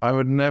mean, I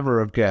would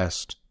never have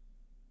guessed,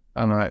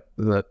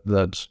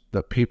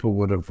 that people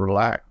would have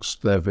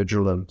relaxed their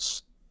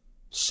vigilance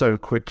so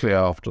quickly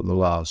after the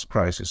last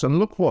crisis. And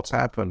look what's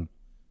happened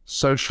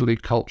socially,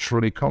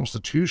 culturally,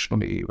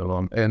 constitutionally,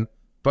 even in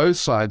both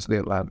sides of the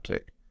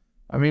Atlantic.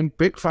 I mean,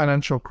 big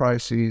financial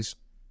crises,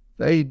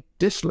 they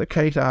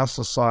dislocate our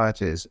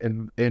societies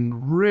in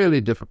really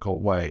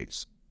difficult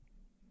ways.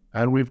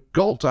 And we've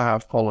got to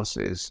have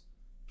policies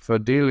for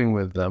dealing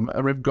with them,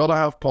 and we've got to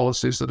have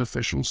policies that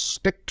officials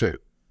stick to.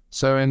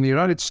 So in the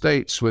United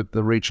States, with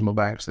the regional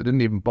banks, they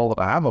didn't even bother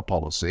to have a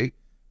policy.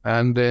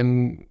 And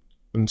in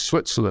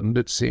Switzerland,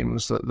 it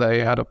seems that they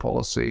had a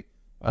policy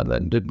and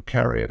then didn't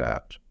carry it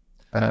out.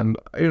 And,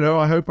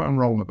 I hope I'm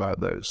wrong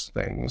about those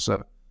things.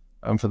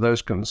 And for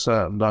those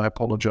concerned, I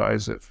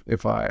apologize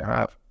if I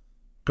have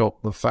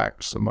got the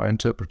facts and my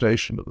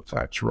interpretation of the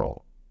facts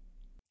wrong.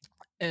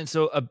 And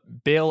so a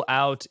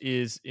bailout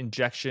is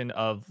injection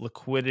of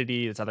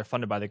liquidity that's either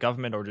funded by the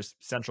government or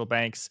just central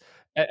banks.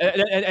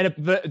 And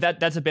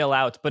that's a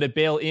bailout, but a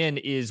bail-in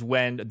is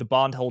when the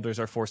bondholders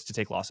are forced to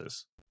take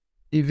losses.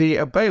 A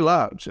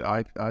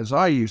bailout, as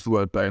I use the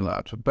word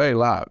bailout, a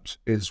bailout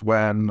is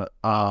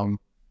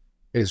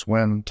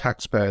when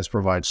taxpayers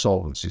provide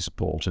solvency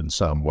support in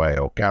some way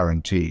or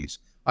guarantees.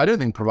 I don't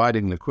think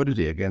providing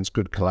liquidity against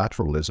good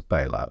collateral is a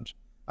bailout.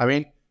 I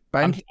mean,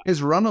 banking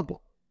is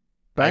runnable.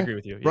 I agree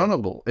with you. Yeah.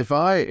 Runnable. If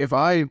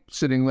I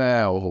sitting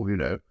there, or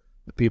the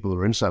people who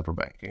are in central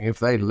banking, if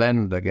they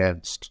lend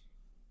against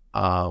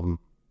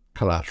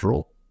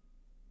collateral,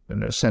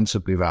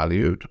 sensibly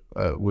valued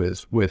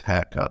with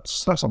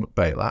haircuts, that's not a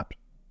bailout.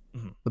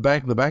 Mm-hmm.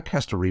 The bank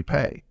has to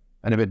repay,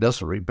 and if it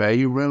doesn't repay,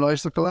 you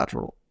realize the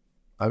collateral.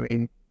 I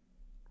mean,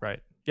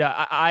 right?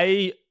 Yeah,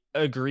 I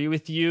agree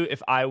with you.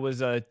 If I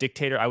was a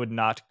dictator, I would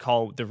not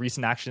call the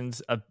recent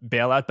actions a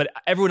bailout, but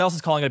everyone else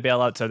is calling it a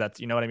bailout, so that's,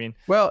 you know what I mean?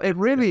 Well, the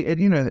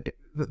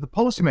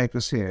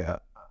policymakers here,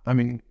 I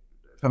mean,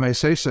 if I may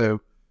say so,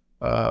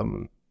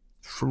 from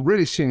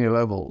really senior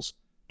levels,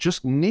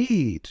 just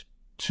need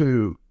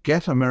to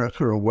get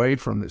America away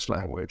from this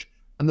language.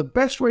 And the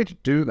best way to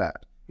do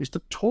that is to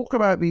talk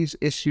about these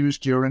issues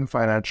during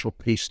financial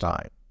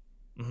peacetime.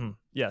 Mm-hmm.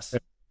 Yes.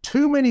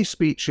 Too many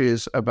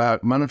speeches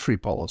about monetary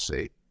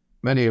policy,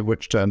 many of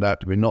which turned out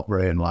to be not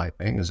very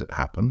enlightening, as it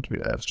happened.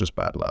 It's just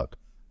bad luck.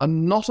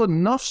 And not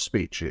enough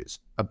speeches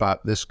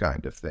about this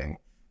kind of thing.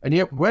 And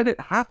yet when it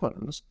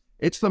happens,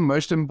 it's the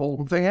most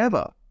important thing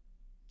ever.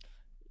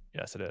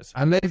 Yes, it is.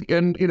 And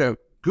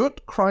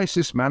good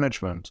crisis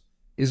management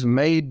is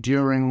made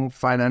during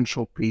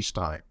financial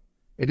peacetime.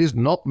 It is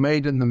not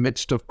made in the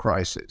midst of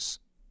crisis.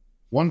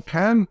 One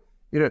can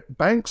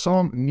banks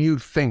aren't new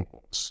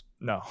things.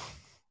 No.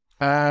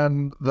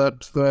 And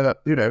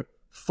that,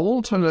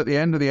 Thornton at the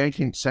end of the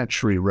 18th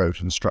century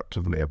wrote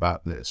instructively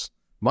about this.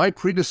 My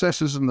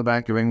predecessors in the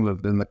Bank of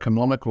England in the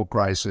canonical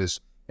crisis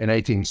in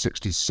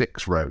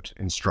 1866 wrote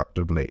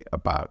instructively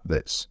about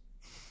this.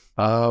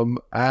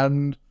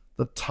 And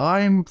the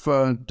time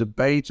for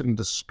debate and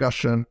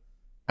discussion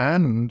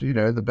and,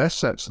 the best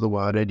sense of the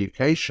word,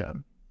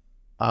 education,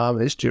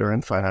 is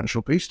during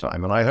financial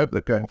peacetime. And I hope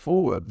that going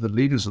forward, the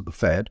leaders of the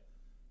Fed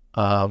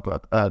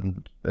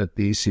and at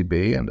the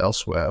ECB and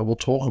elsewhere will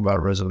talk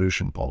about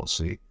resolution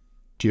policy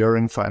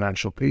during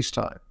financial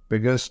peacetime.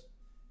 Because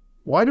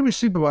why do we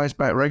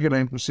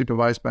regulate and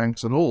supervise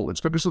banks at all?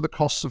 It's because of the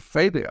costs of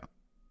failure,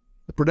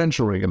 the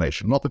prudential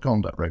regulation, not the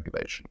conduct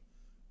regulation.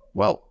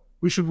 Well,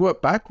 we should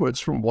work backwards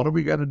from what are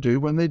we going to do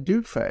when they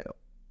do fail.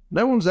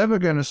 No one's ever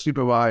going to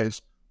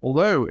supervise,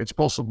 although it's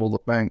possible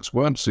that banks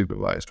weren't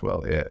supervised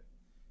well here.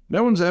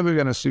 No one's ever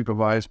going to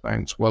supervise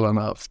banks well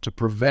enough to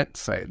prevent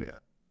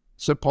failure.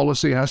 So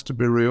policy has to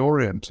be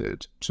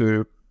reoriented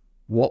to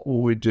what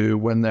will we do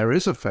when there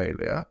is a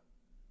failure,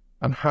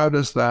 and how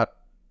does that,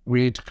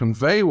 we need to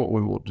convey what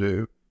we will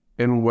do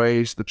in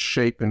ways that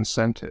shape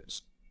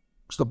incentives.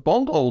 Because the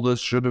bondholders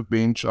should have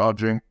been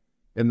charging,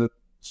 in the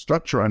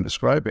structure I'm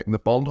describing, the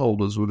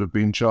bondholders would have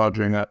been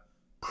charging a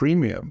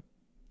premium,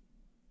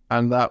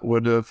 and that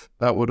would have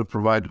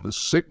provided a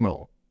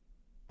signal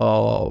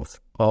of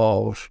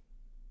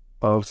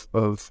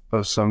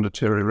some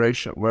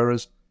deterioration.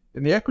 Whereas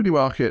in the equity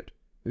market,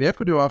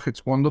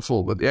 it's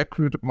wonderful, but the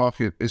equity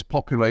market is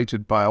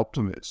populated by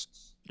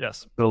optimists.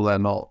 Yes. Till they're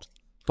not.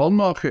 Bond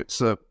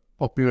markets are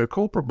popular.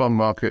 Corporate bond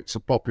markets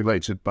are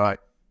populated by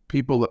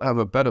people that have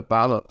a better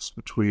balance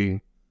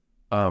between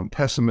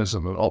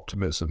pessimism and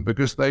optimism,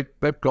 because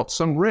they've got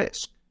some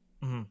risk,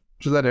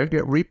 so they don't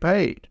get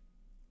repaid.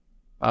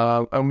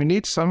 And we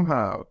need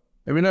somehow,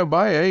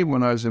 my aim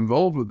when I was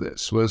involved with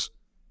this was,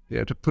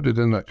 to put it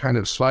in a kind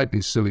of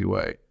slightly silly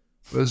way,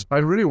 was I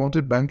really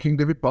wanted banking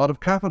to be part of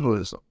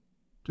capitalism,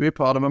 to be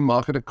part of a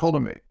market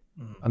economy.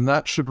 And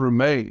that should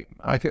remain,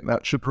 I think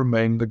that should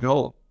remain the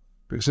goal.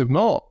 Because if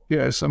not,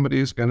 somebody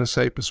is going to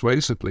say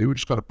persuasively, we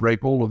just got to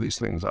break all of these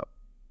things up.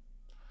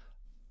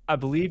 I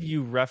believe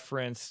you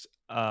referenced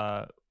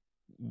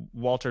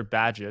Walter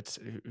Bagehot,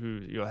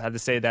 who had to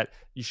say that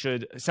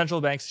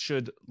central banks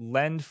should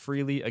lend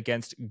freely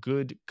against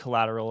good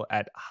collateral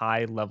at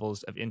high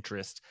levels of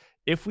interest.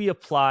 If we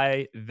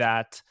apply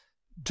that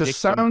to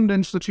sound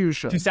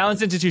institutions. To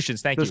sound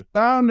institutions, thank you. To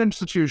sound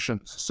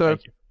institutions. So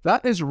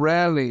that is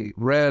rarely.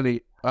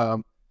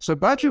 So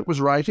Bagehot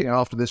was writing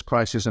after this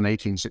crisis in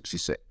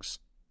 1866.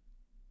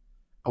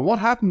 And what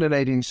happened in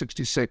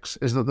 1866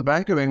 is that the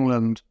Bank of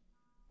England,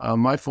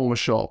 my former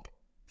shop,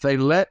 they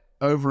let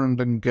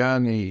Overend and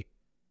Gurney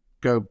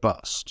go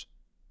bust.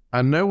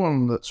 And no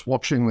one that's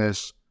watching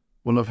this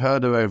will have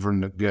heard of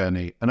Overend and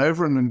Gurney. And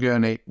Overend and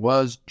Gurney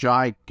was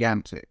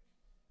gigantic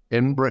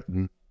in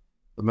Britain,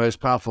 the most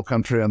powerful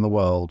country in the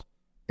world,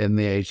 in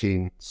the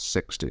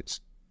 1860s.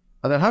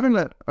 And then having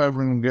let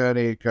Overend and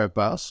Gurney go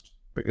bust,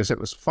 because it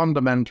was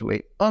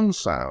fundamentally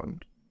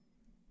unsound,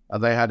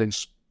 and they had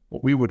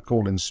what we would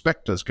call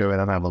inspectors go in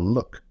and have a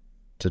look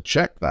to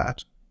check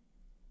that.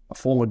 A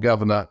former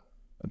governor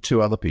and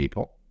two other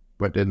people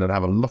went in and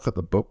have a look at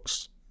the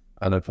books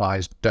and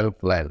advised,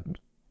 don't lend.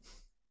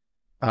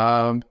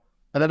 And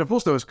then, of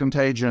course, there was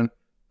contagion,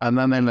 and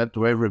then they led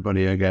to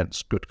everybody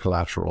against good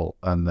collateral,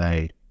 and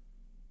they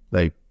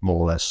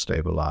more or less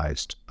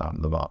stabilized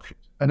the market.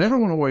 And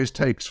everyone always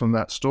takes from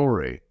that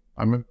story,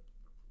 I'm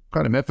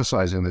kind of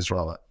emphasizing this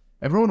rather,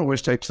 everyone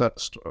always takes that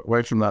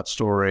away from that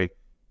story.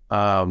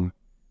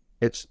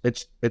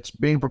 It's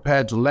being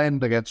prepared to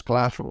lend against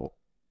collateral.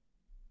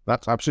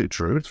 That's absolutely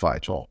true, it's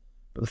vital.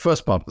 But the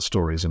first part of the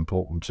story is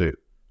important too.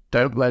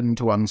 Don't lend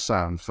to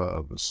unsound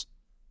firms.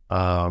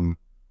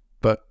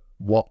 But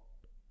what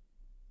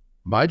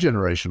my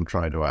generation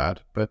tried to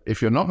add, but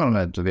if you're not going to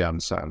lend to the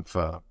unsound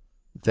firm,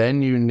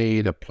 then you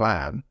need a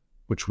plan,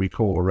 which we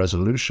call a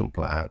resolution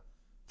plan,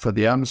 for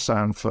the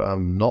unsound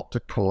firm not to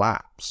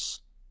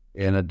collapse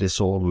in a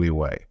disorderly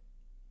way.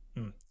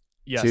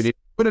 Yes. So you need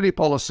liquidity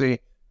policy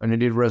and you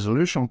need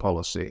resolution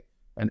policy,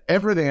 and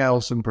everything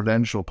else in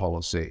prudential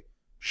policy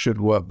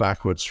should work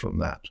backwards from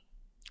that.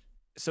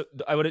 So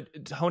I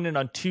would hone in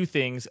on two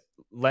things: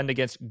 lend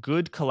against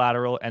good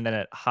collateral and then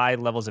at high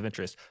levels of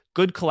interest.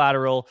 Good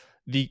collateral,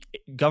 the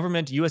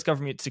U.S.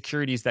 government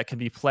securities that can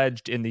be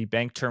pledged in the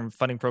Bank Term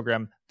Funding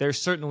Program, they're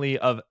certainly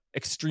of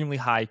extremely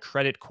high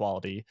credit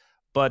quality,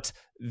 but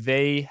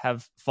they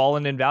have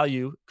fallen in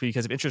value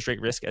because of interest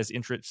rate risk as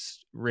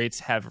interest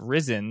rates have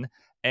risen.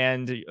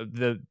 And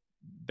the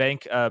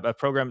bank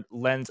program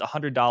lends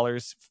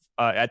 $100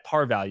 at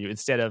par value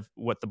instead of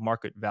what the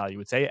market value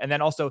would say. And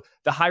then also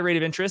the high rate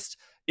of interest,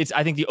 it's,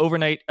 I think, the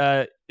overnight,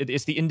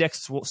 it's the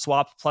index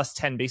swap plus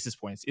 10 basis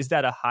points. Is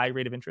that a high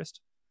rate of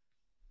interest?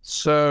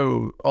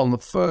 So on the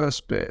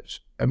first bit,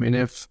 I mean,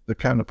 if the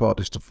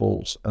counterparties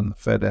default and the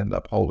Fed end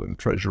up holding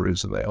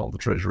treasuries and they hold the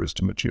treasuries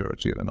to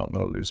maturity, they're not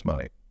going to lose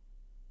money.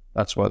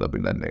 That's why they'll be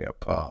lending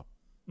at par.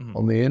 Mhm.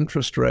 On the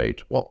interest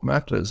rate, what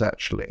matters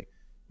actually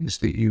is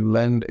that you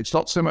lend, it's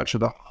not so much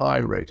at a high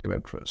rate of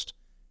interest,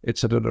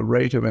 it's at a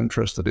rate of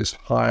interest that is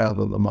higher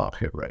than the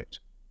market rate.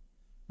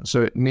 And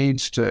so it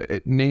needs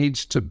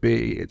to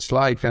be, it's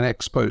like an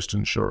ex post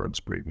insurance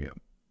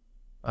premium.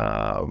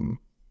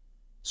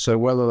 So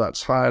whether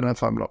that's high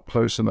enough, I'm not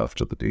close enough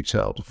to the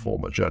detail to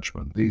form a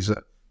judgment.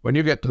 When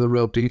you get to the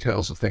real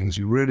details of things,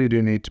 you really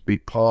do need to be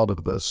part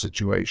of the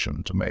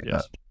situation to make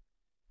that.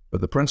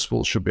 But the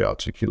principles should be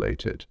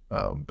articulated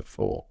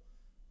before.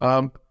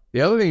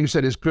 The other thing you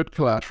said is good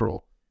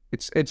collateral.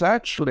 It's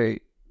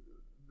actually,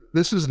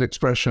 this is an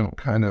expression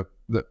kind of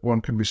that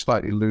one can be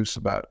slightly loose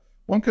about.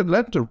 One can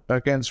lend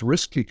against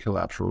risky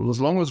collateral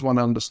as long as one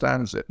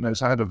understands it, knows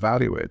how to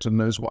value it, and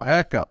knows what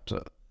haircut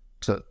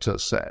to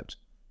set.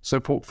 So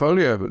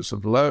portfolios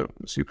of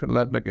loans, you can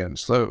lend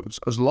against those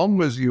as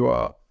long as you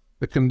are,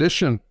 the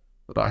condition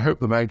that I hope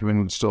the Bank of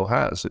England still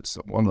has, it's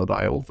the one that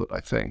I authored, I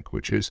think,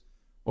 which is,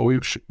 well,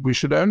 we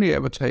should only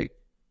ever take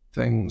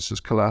things as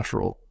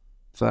collateral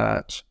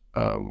that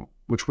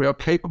which we are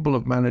capable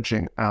of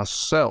managing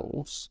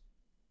ourselves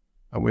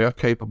and we are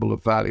capable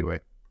of valuing.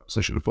 So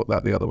I should have put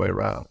that the other way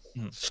around.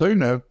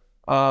 So,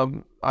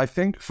 I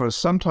think for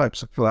some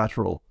types of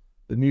collateral,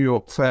 the New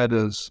York Fed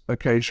has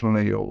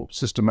occasionally or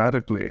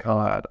systematically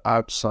hired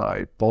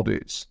outside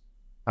bodies,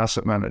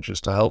 asset managers,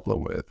 to help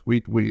them with.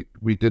 We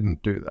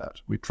didn't do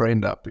that. We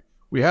trained up.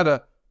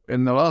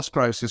 In the last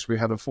crisis, we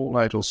had a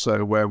fortnight or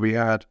so where we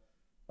had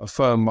a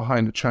firm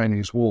behind a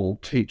Chinese wall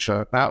teach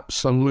an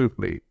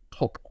absolutely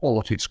top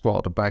quality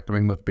squad of Bank of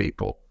England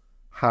people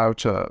how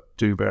to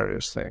do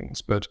various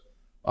things. But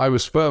I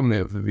was firmly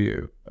of the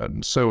view,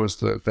 and so was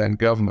the then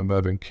Governor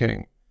Mervyn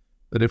King,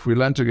 that if we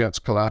lent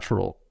against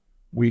collateral,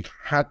 we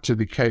had to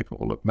be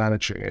capable of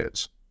managing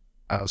it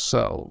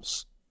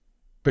ourselves.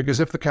 Because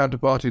if the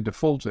counterparty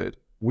defaulted,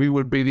 we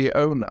would be the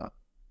owner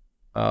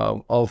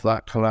of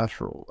that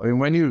collateral. I mean,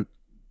 when you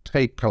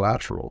take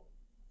collateral,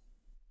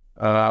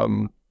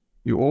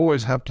 you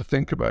always have to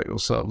think about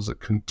yourself as a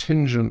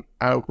contingent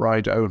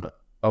outright owner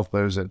of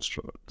those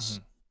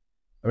instruments.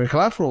 I mean,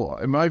 collateral,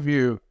 in my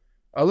view,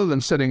 other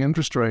than setting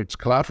interest rates,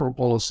 collateral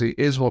policy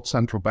is what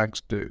central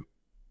banks do.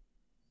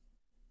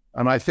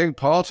 And I think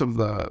part of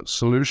the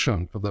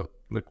solution for the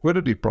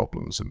liquidity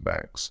problems in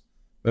banks,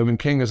 Mervyn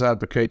King has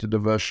advocated a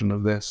version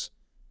of this,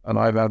 and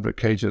I've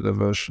advocated a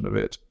version of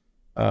it.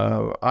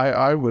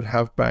 I would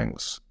have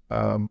banks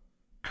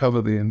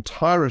cover the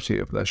entirety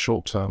of their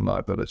short-term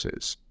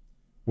liabilities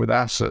with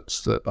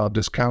assets that are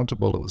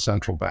discountable at the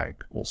central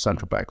bank or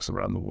central banks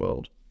around the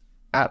world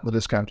at the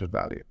discounted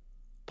value.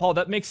 Paul,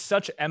 that makes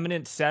such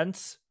eminent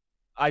sense.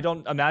 I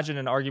don't imagine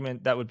an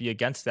argument that would be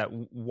against that.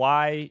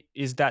 Why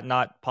is that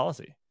not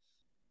policy?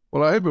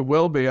 Well, I hope it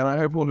will be, and I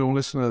hope all your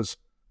listeners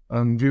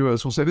and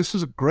viewers will say, this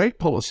is a great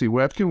policy.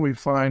 Where can we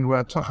find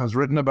where Tuck has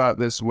written about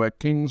this, where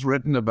King's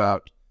written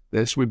about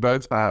this? We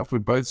both have. We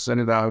both sent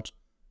it out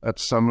at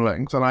some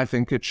length, and I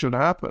think it should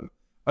happen.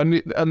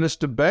 And this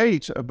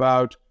debate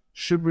about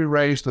should we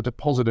raise the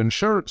deposit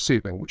insurance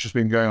ceiling, which has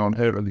been going on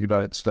here in the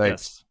United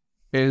States,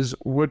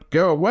 would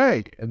go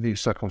away in these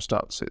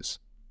circumstances.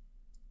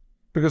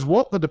 Because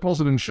what the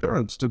deposit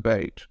insurance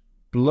debate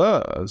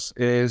blurs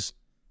is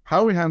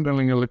how we're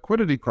handling a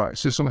liquidity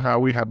crisis and how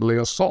we're handling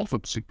a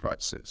solvency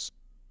crisis.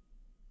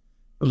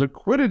 The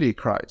liquidity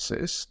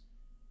crisis,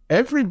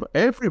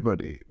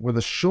 everybody with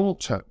a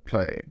short-term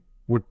claim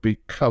would be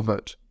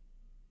covered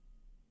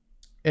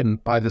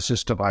by the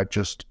system I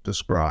just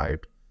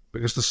described,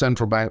 because the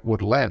central bank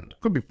would lend,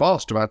 could be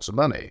vast amounts of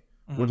money,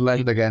 would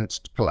lend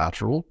against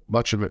collateral,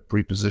 much of it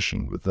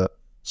prepositioned with the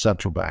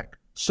central bank,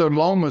 so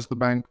long as the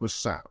bank was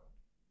sound.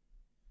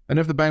 And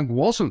if the bank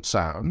wasn't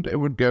sound, it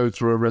would go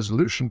through a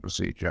resolution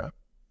procedure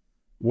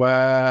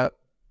where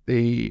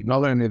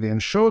not only the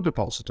insured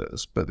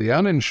depositors, but the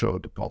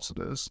uninsured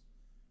depositors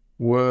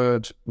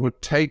would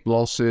take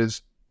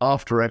losses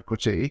after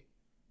equity,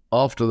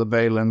 after the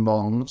bail-in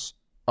bonds,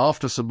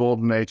 after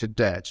subordinated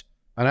debt.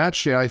 And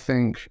actually, I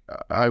think,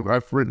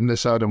 I've written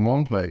this out in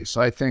one place,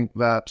 I think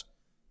that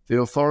the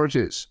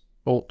authorities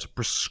ought to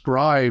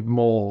prescribe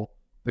more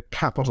the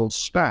capital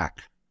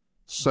stack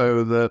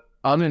so that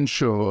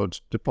uninsured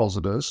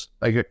depositors,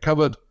 they get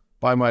covered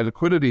by my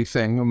liquidity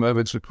thing, and whether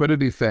it's a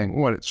liquidity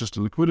thing, when it's just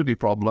a liquidity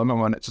problem,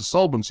 and when it's a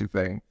solvency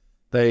thing,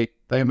 they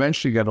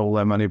eventually get all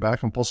their money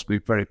back, and possibly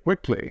very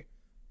quickly,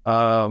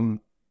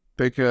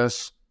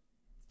 because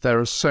there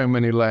are so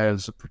many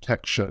layers of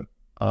protection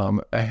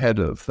ahead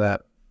of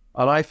that.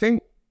 And I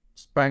think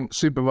bank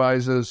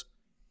supervisors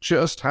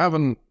just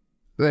haven't,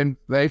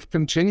 they've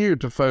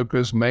continued to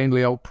focus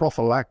mainly on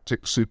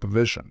prophylactic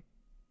supervision.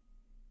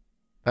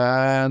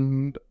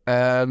 And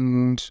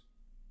you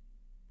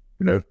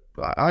know,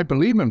 I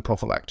believe in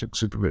prophylactic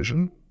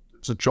supervision.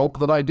 It's a job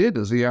that I did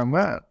as a young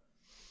man.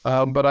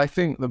 But I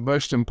think the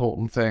most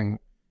important thing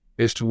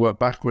is to work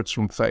backwards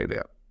from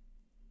failure.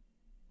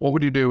 What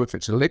would you do if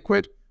it's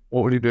illiquid?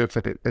 What would you do if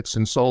it's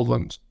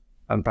insolvent?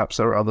 And perhaps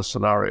there are other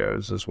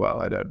scenarios as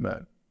well, I don't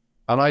know.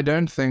 And I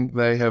don't think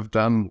they have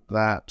done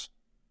that.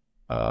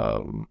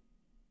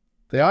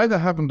 They either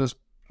haven't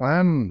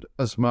planned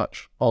as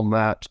much on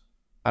that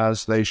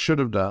as they should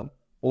have done,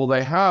 or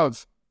they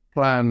have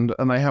planned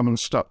and they haven't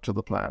stuck to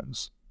the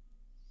plans.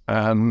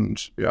 And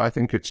I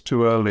think it's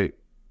too early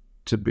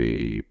to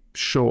be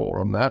sure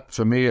on that.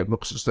 For me, it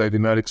looks as though the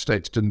United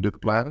States didn't do the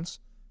plans,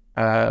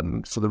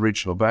 and for the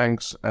regional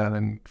banks,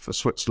 and for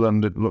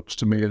Switzerland, it looks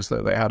to me as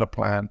though they had a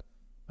plan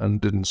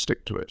and didn't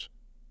stick to it.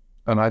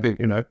 And I think,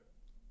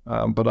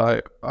 but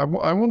I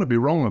want to be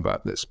wrong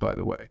about this, by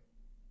the way.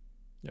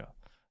 Yeah.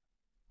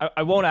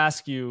 I won't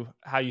ask you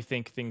how you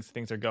think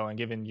things are going,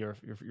 given your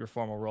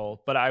formal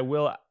role, but I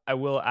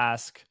will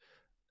ask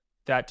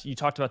that you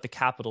talked about the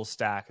capital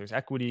stack. There's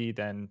equity,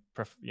 then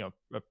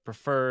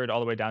preferred, all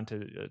the way down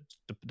to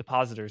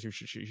depositors who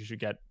should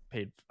get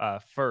paid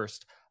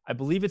first. I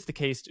believe it's the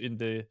case in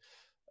the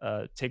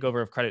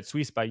takeover of Credit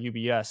Suisse by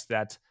UBS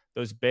that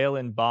those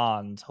bail-in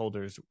bond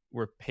holders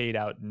were paid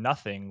out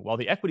nothing, while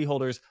the equity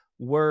holders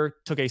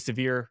took a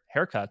severe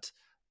haircut.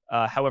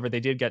 However, they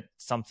did get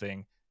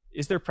something.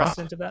 Is there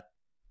precedent of that?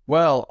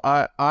 Well,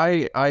 I'm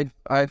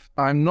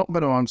not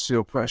going to answer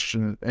your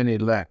question at any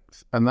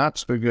length, and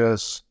that's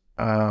because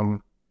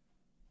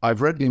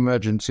I've read the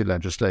emergency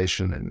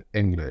legislation in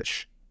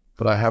English,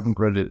 but I haven't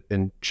read it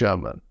in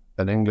German,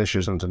 and English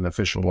isn't an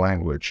official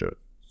language of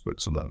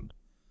Switzerland.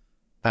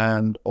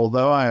 And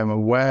although I am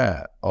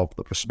aware of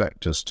the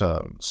prospectus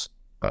terms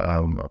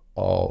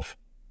of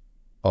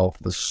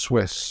the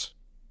Swiss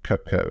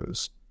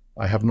CoCos,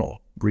 I have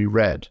not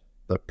reread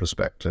the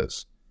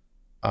prospectus.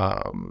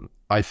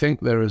 I think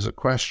there is a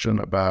question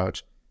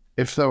about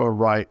if there were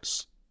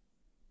rights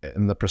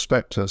in the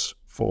prospectus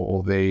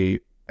for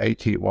the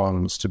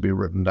AT1s to be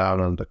written down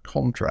under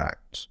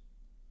contract,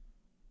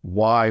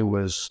 why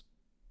was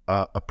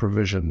a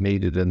provision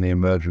needed in the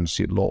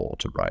emergency law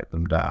to write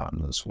them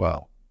down as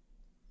well?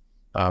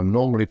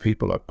 Normally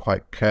people are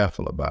quite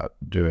careful about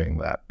doing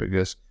that,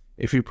 because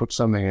if you put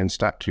something in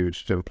statute,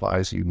 it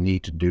implies you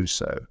need to do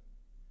so,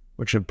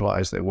 which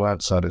implies they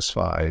weren't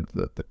satisfied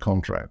that the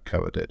contract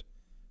covered it.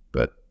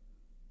 But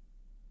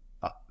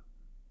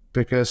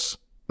because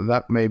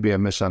that may be a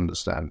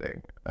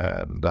misunderstanding.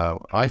 And I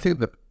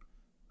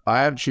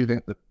actually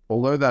think that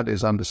although that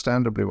is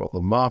understandably what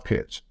the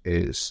market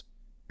is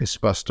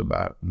fussed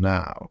about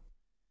now,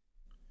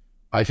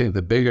 I think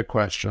the bigger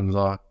questions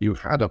are, you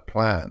had a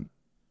plan.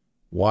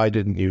 Why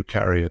didn't you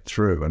carry it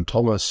through? And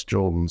Thomas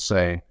Jordan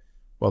saying,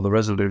 well, the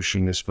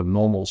resolution is for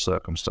normal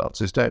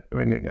circumstances.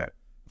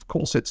 Of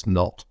course it's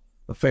not.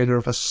 The failure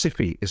of a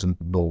SIFI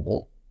isn't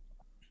normal.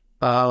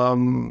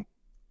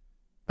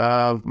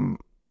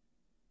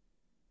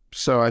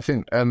 So I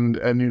think, and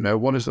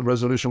what is the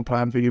resolution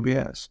plan for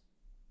UBS?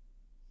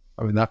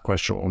 I mean, that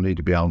question will need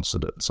to be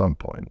answered at some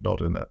point,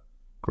 not in a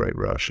great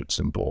rush. It's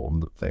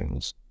important that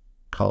things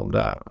calm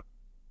down,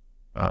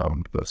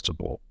 first of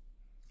all.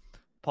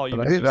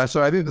 Paul, I think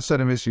the set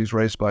of issues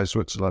raised by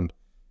Switzerland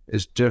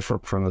is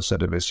different from the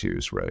set of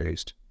issues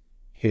raised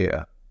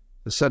here.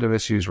 The set of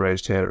issues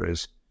raised here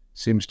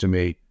seems to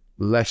me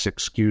less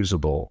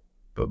excusable,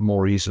 but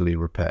more easily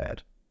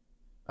repaired.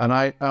 And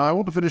I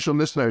want to finish on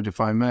this note, if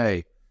I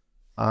may,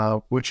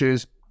 which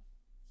is,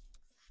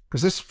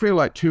 because this feels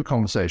like two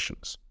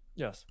conversations.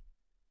 Yes.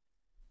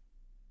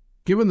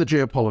 Given the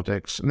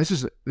geopolitics, and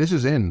this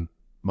is in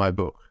my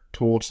book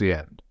towards the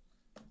end,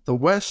 the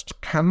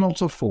West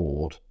cannot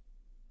afford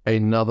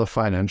another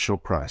financial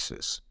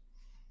crisis.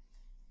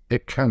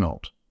 It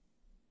cannot.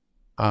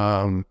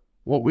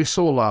 What we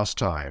saw last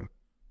time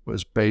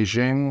was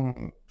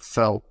Beijing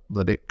felt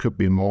that it could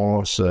be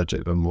more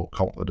assertive and more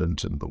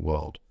confident in the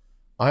world.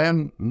 I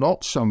am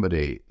not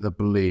somebody that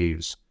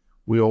believes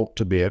we ought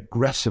to be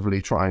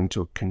aggressively trying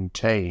to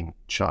contain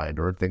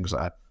China and things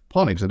like that.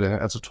 Partly because I don't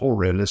think that's at all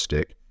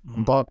realistic,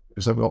 but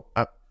because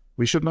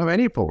we shouldn't have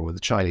any problem with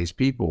the Chinese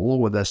people or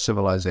with their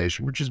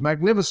civilization, which is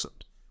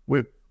magnificent.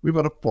 We've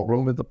got a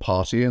problem with the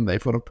party and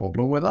they've got a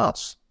problem with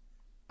us.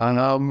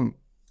 And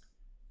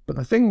but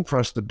the thing for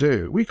us to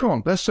do, we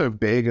can't, they're so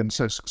big and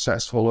so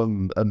successful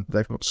and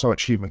they've got so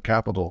much human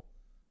capital.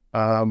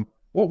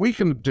 What we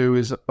can do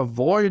is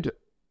avoid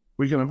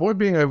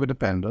being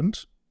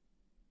over-dependent,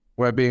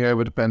 where being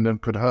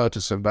over-dependent could hurt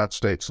us in bad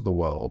states of the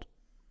world.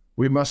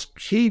 We must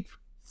keep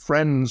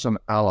friends and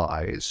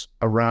allies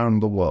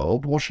around the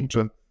world.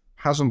 Washington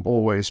hasn't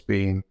always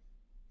been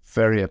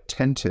very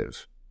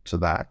attentive to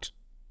that,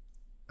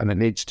 and it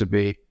needs to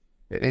be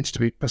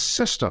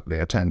persistently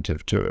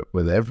attentive to it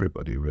with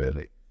everybody,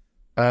 really.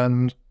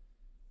 And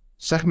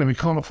secondly, we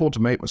can't afford to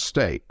make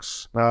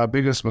mistakes. Now, our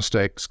biggest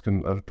mistakes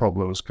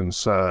problems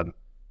concern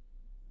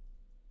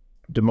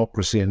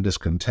democracy and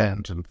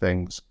discontent and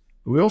things.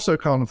 But we also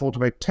can't afford to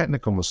make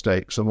technical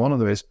mistakes, and one of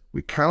them is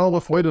we cannot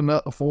afford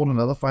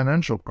another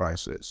financial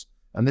crisis.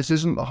 And this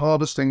isn't the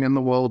hardest thing in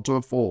the world to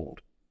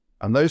afford.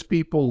 And those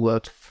people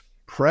that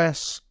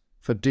press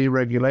for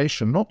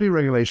deregulation, not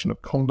deregulation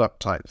of conduct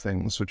type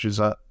things, which is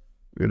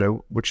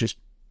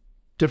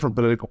different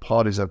political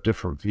parties have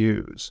different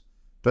views,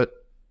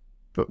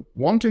 but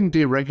wanting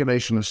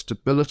deregulation of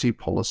stability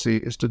policy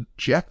is to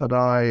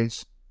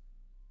jeopardize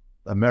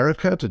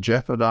America to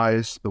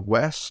jeopardize the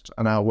West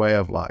and our way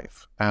of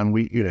life. And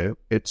we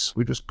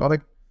just got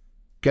to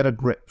get a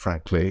grip,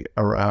 frankly,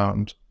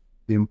 around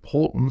the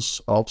importance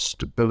of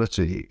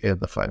stability in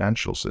the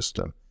financial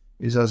system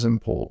is as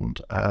important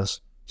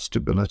as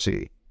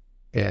stability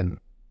in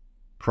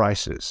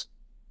prices.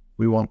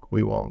 We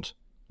want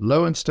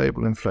low and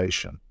stable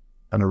inflation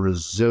and a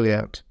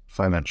resilient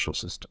financial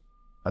system.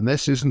 And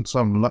this isn't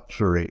some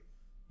luxury.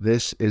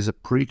 This is a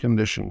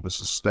precondition for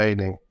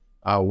sustaining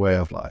our way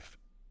of life.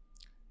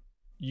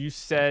 You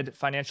said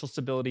financial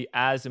stability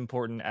as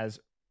important as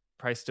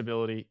price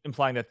stability,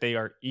 implying that they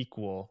are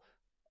equal.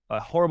 A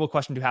horrible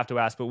question to have to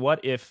ask, but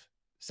what if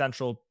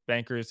central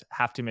bankers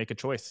have to make a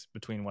choice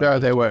between one? No,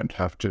 they won't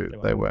have to.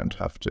 They won't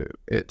have to.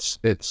 It's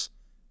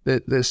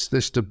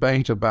this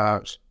debate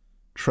about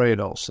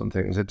trade-offs and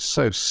things. It's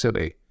so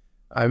silly.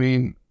 I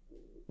mean,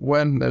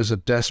 when there's a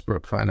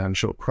desperate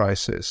financial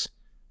crisis,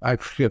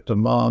 aggregate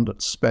demand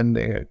and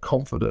spending and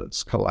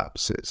confidence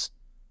collapses.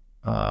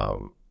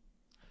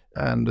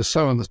 And as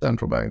some of the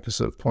central bankers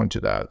have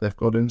pointed out, they've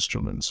got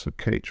instruments for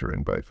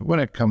catering both. But when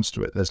it comes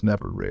to it, there's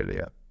never really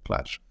a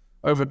clash.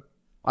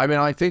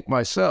 I think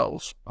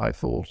myself, I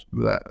thought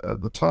that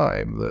at the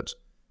time that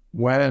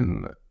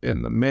when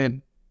in the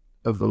mid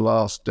of the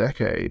last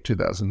decade,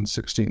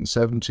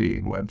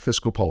 2016-17, when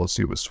fiscal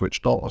policy was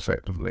switched on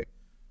effectively,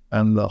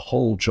 and the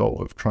whole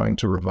job of trying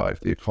to revive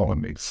the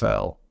economy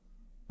fell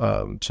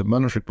to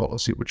monetary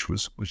policy,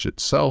 which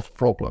itself a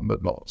problem,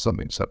 but not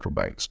something central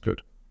banks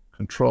could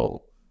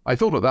control. I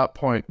thought at that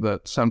point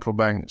that central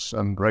banks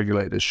and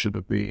regulators should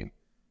have been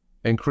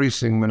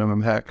increasing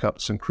minimum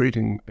haircuts,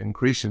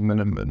 increasing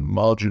minimum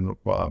margin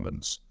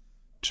requirements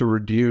to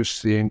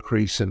reduce the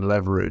increase in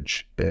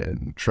leverage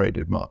in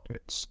traded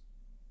markets.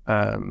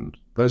 And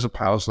those are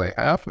powers they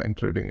have,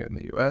 including in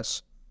the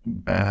US.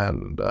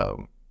 And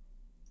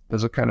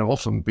there's a kind of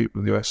often beat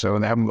with the US,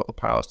 and they haven't got the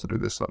powers to do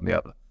this, that, and the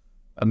other.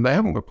 And they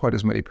haven't got quite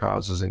as many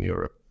powers as in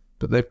Europe.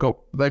 But they've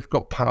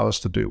got powers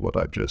to do what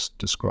I've just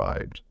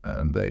described,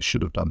 and they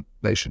should have done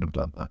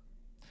that.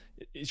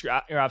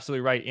 You're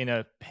absolutely right. In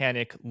a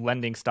panic,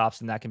 lending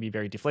stops, and that can be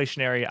very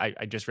deflationary.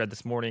 I just read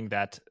this morning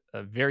that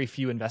very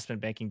few investment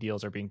banking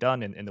deals are being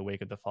done in the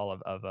wake of the fall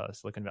of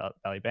Silicon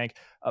Valley Bank.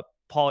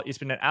 Paul, it's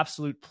been an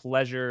absolute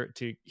pleasure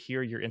to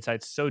hear your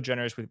insights. So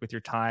generous with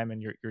your time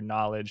and your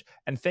knowledge,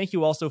 and thank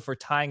you also for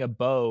tying a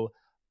bow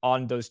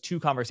on those two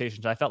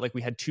conversations. I felt like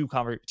we had two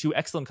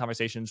excellent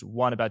conversations,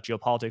 one about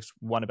geopolitics,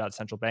 one about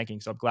central banking.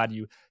 So I'm glad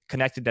you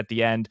connected at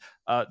the end.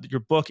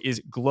 Your book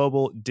is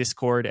Global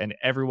Discord, and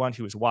everyone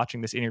who is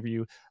watching this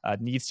interview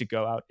needs to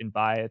go out and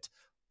buy it.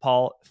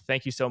 Paul,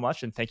 thank you so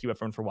much, and thank you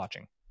everyone for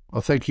watching.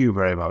 Well, thank you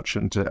very much,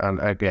 and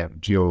again,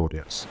 to your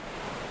audience.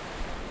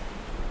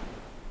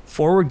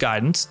 Forward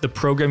Guidance, the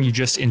program you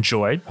just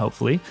enjoyed,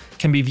 hopefully,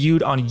 can be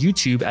viewed on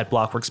YouTube at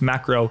Blockworks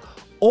Macro,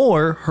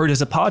 or heard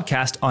as a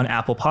podcast on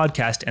Apple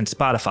Podcast and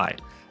Spotify.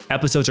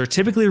 Episodes are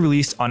typically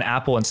released on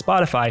Apple and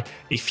Spotify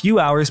a few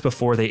hours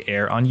before they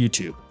air on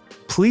YouTube.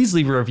 Please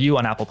leave a review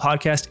on Apple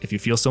Podcast if you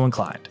feel so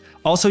inclined.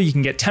 Also, you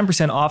can get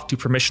 10% off to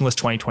Permissionless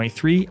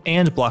 2023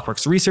 and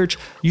Blockworks Research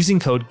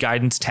using code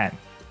GUIDANCE10.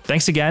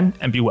 Thanks again,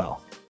 and be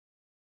well.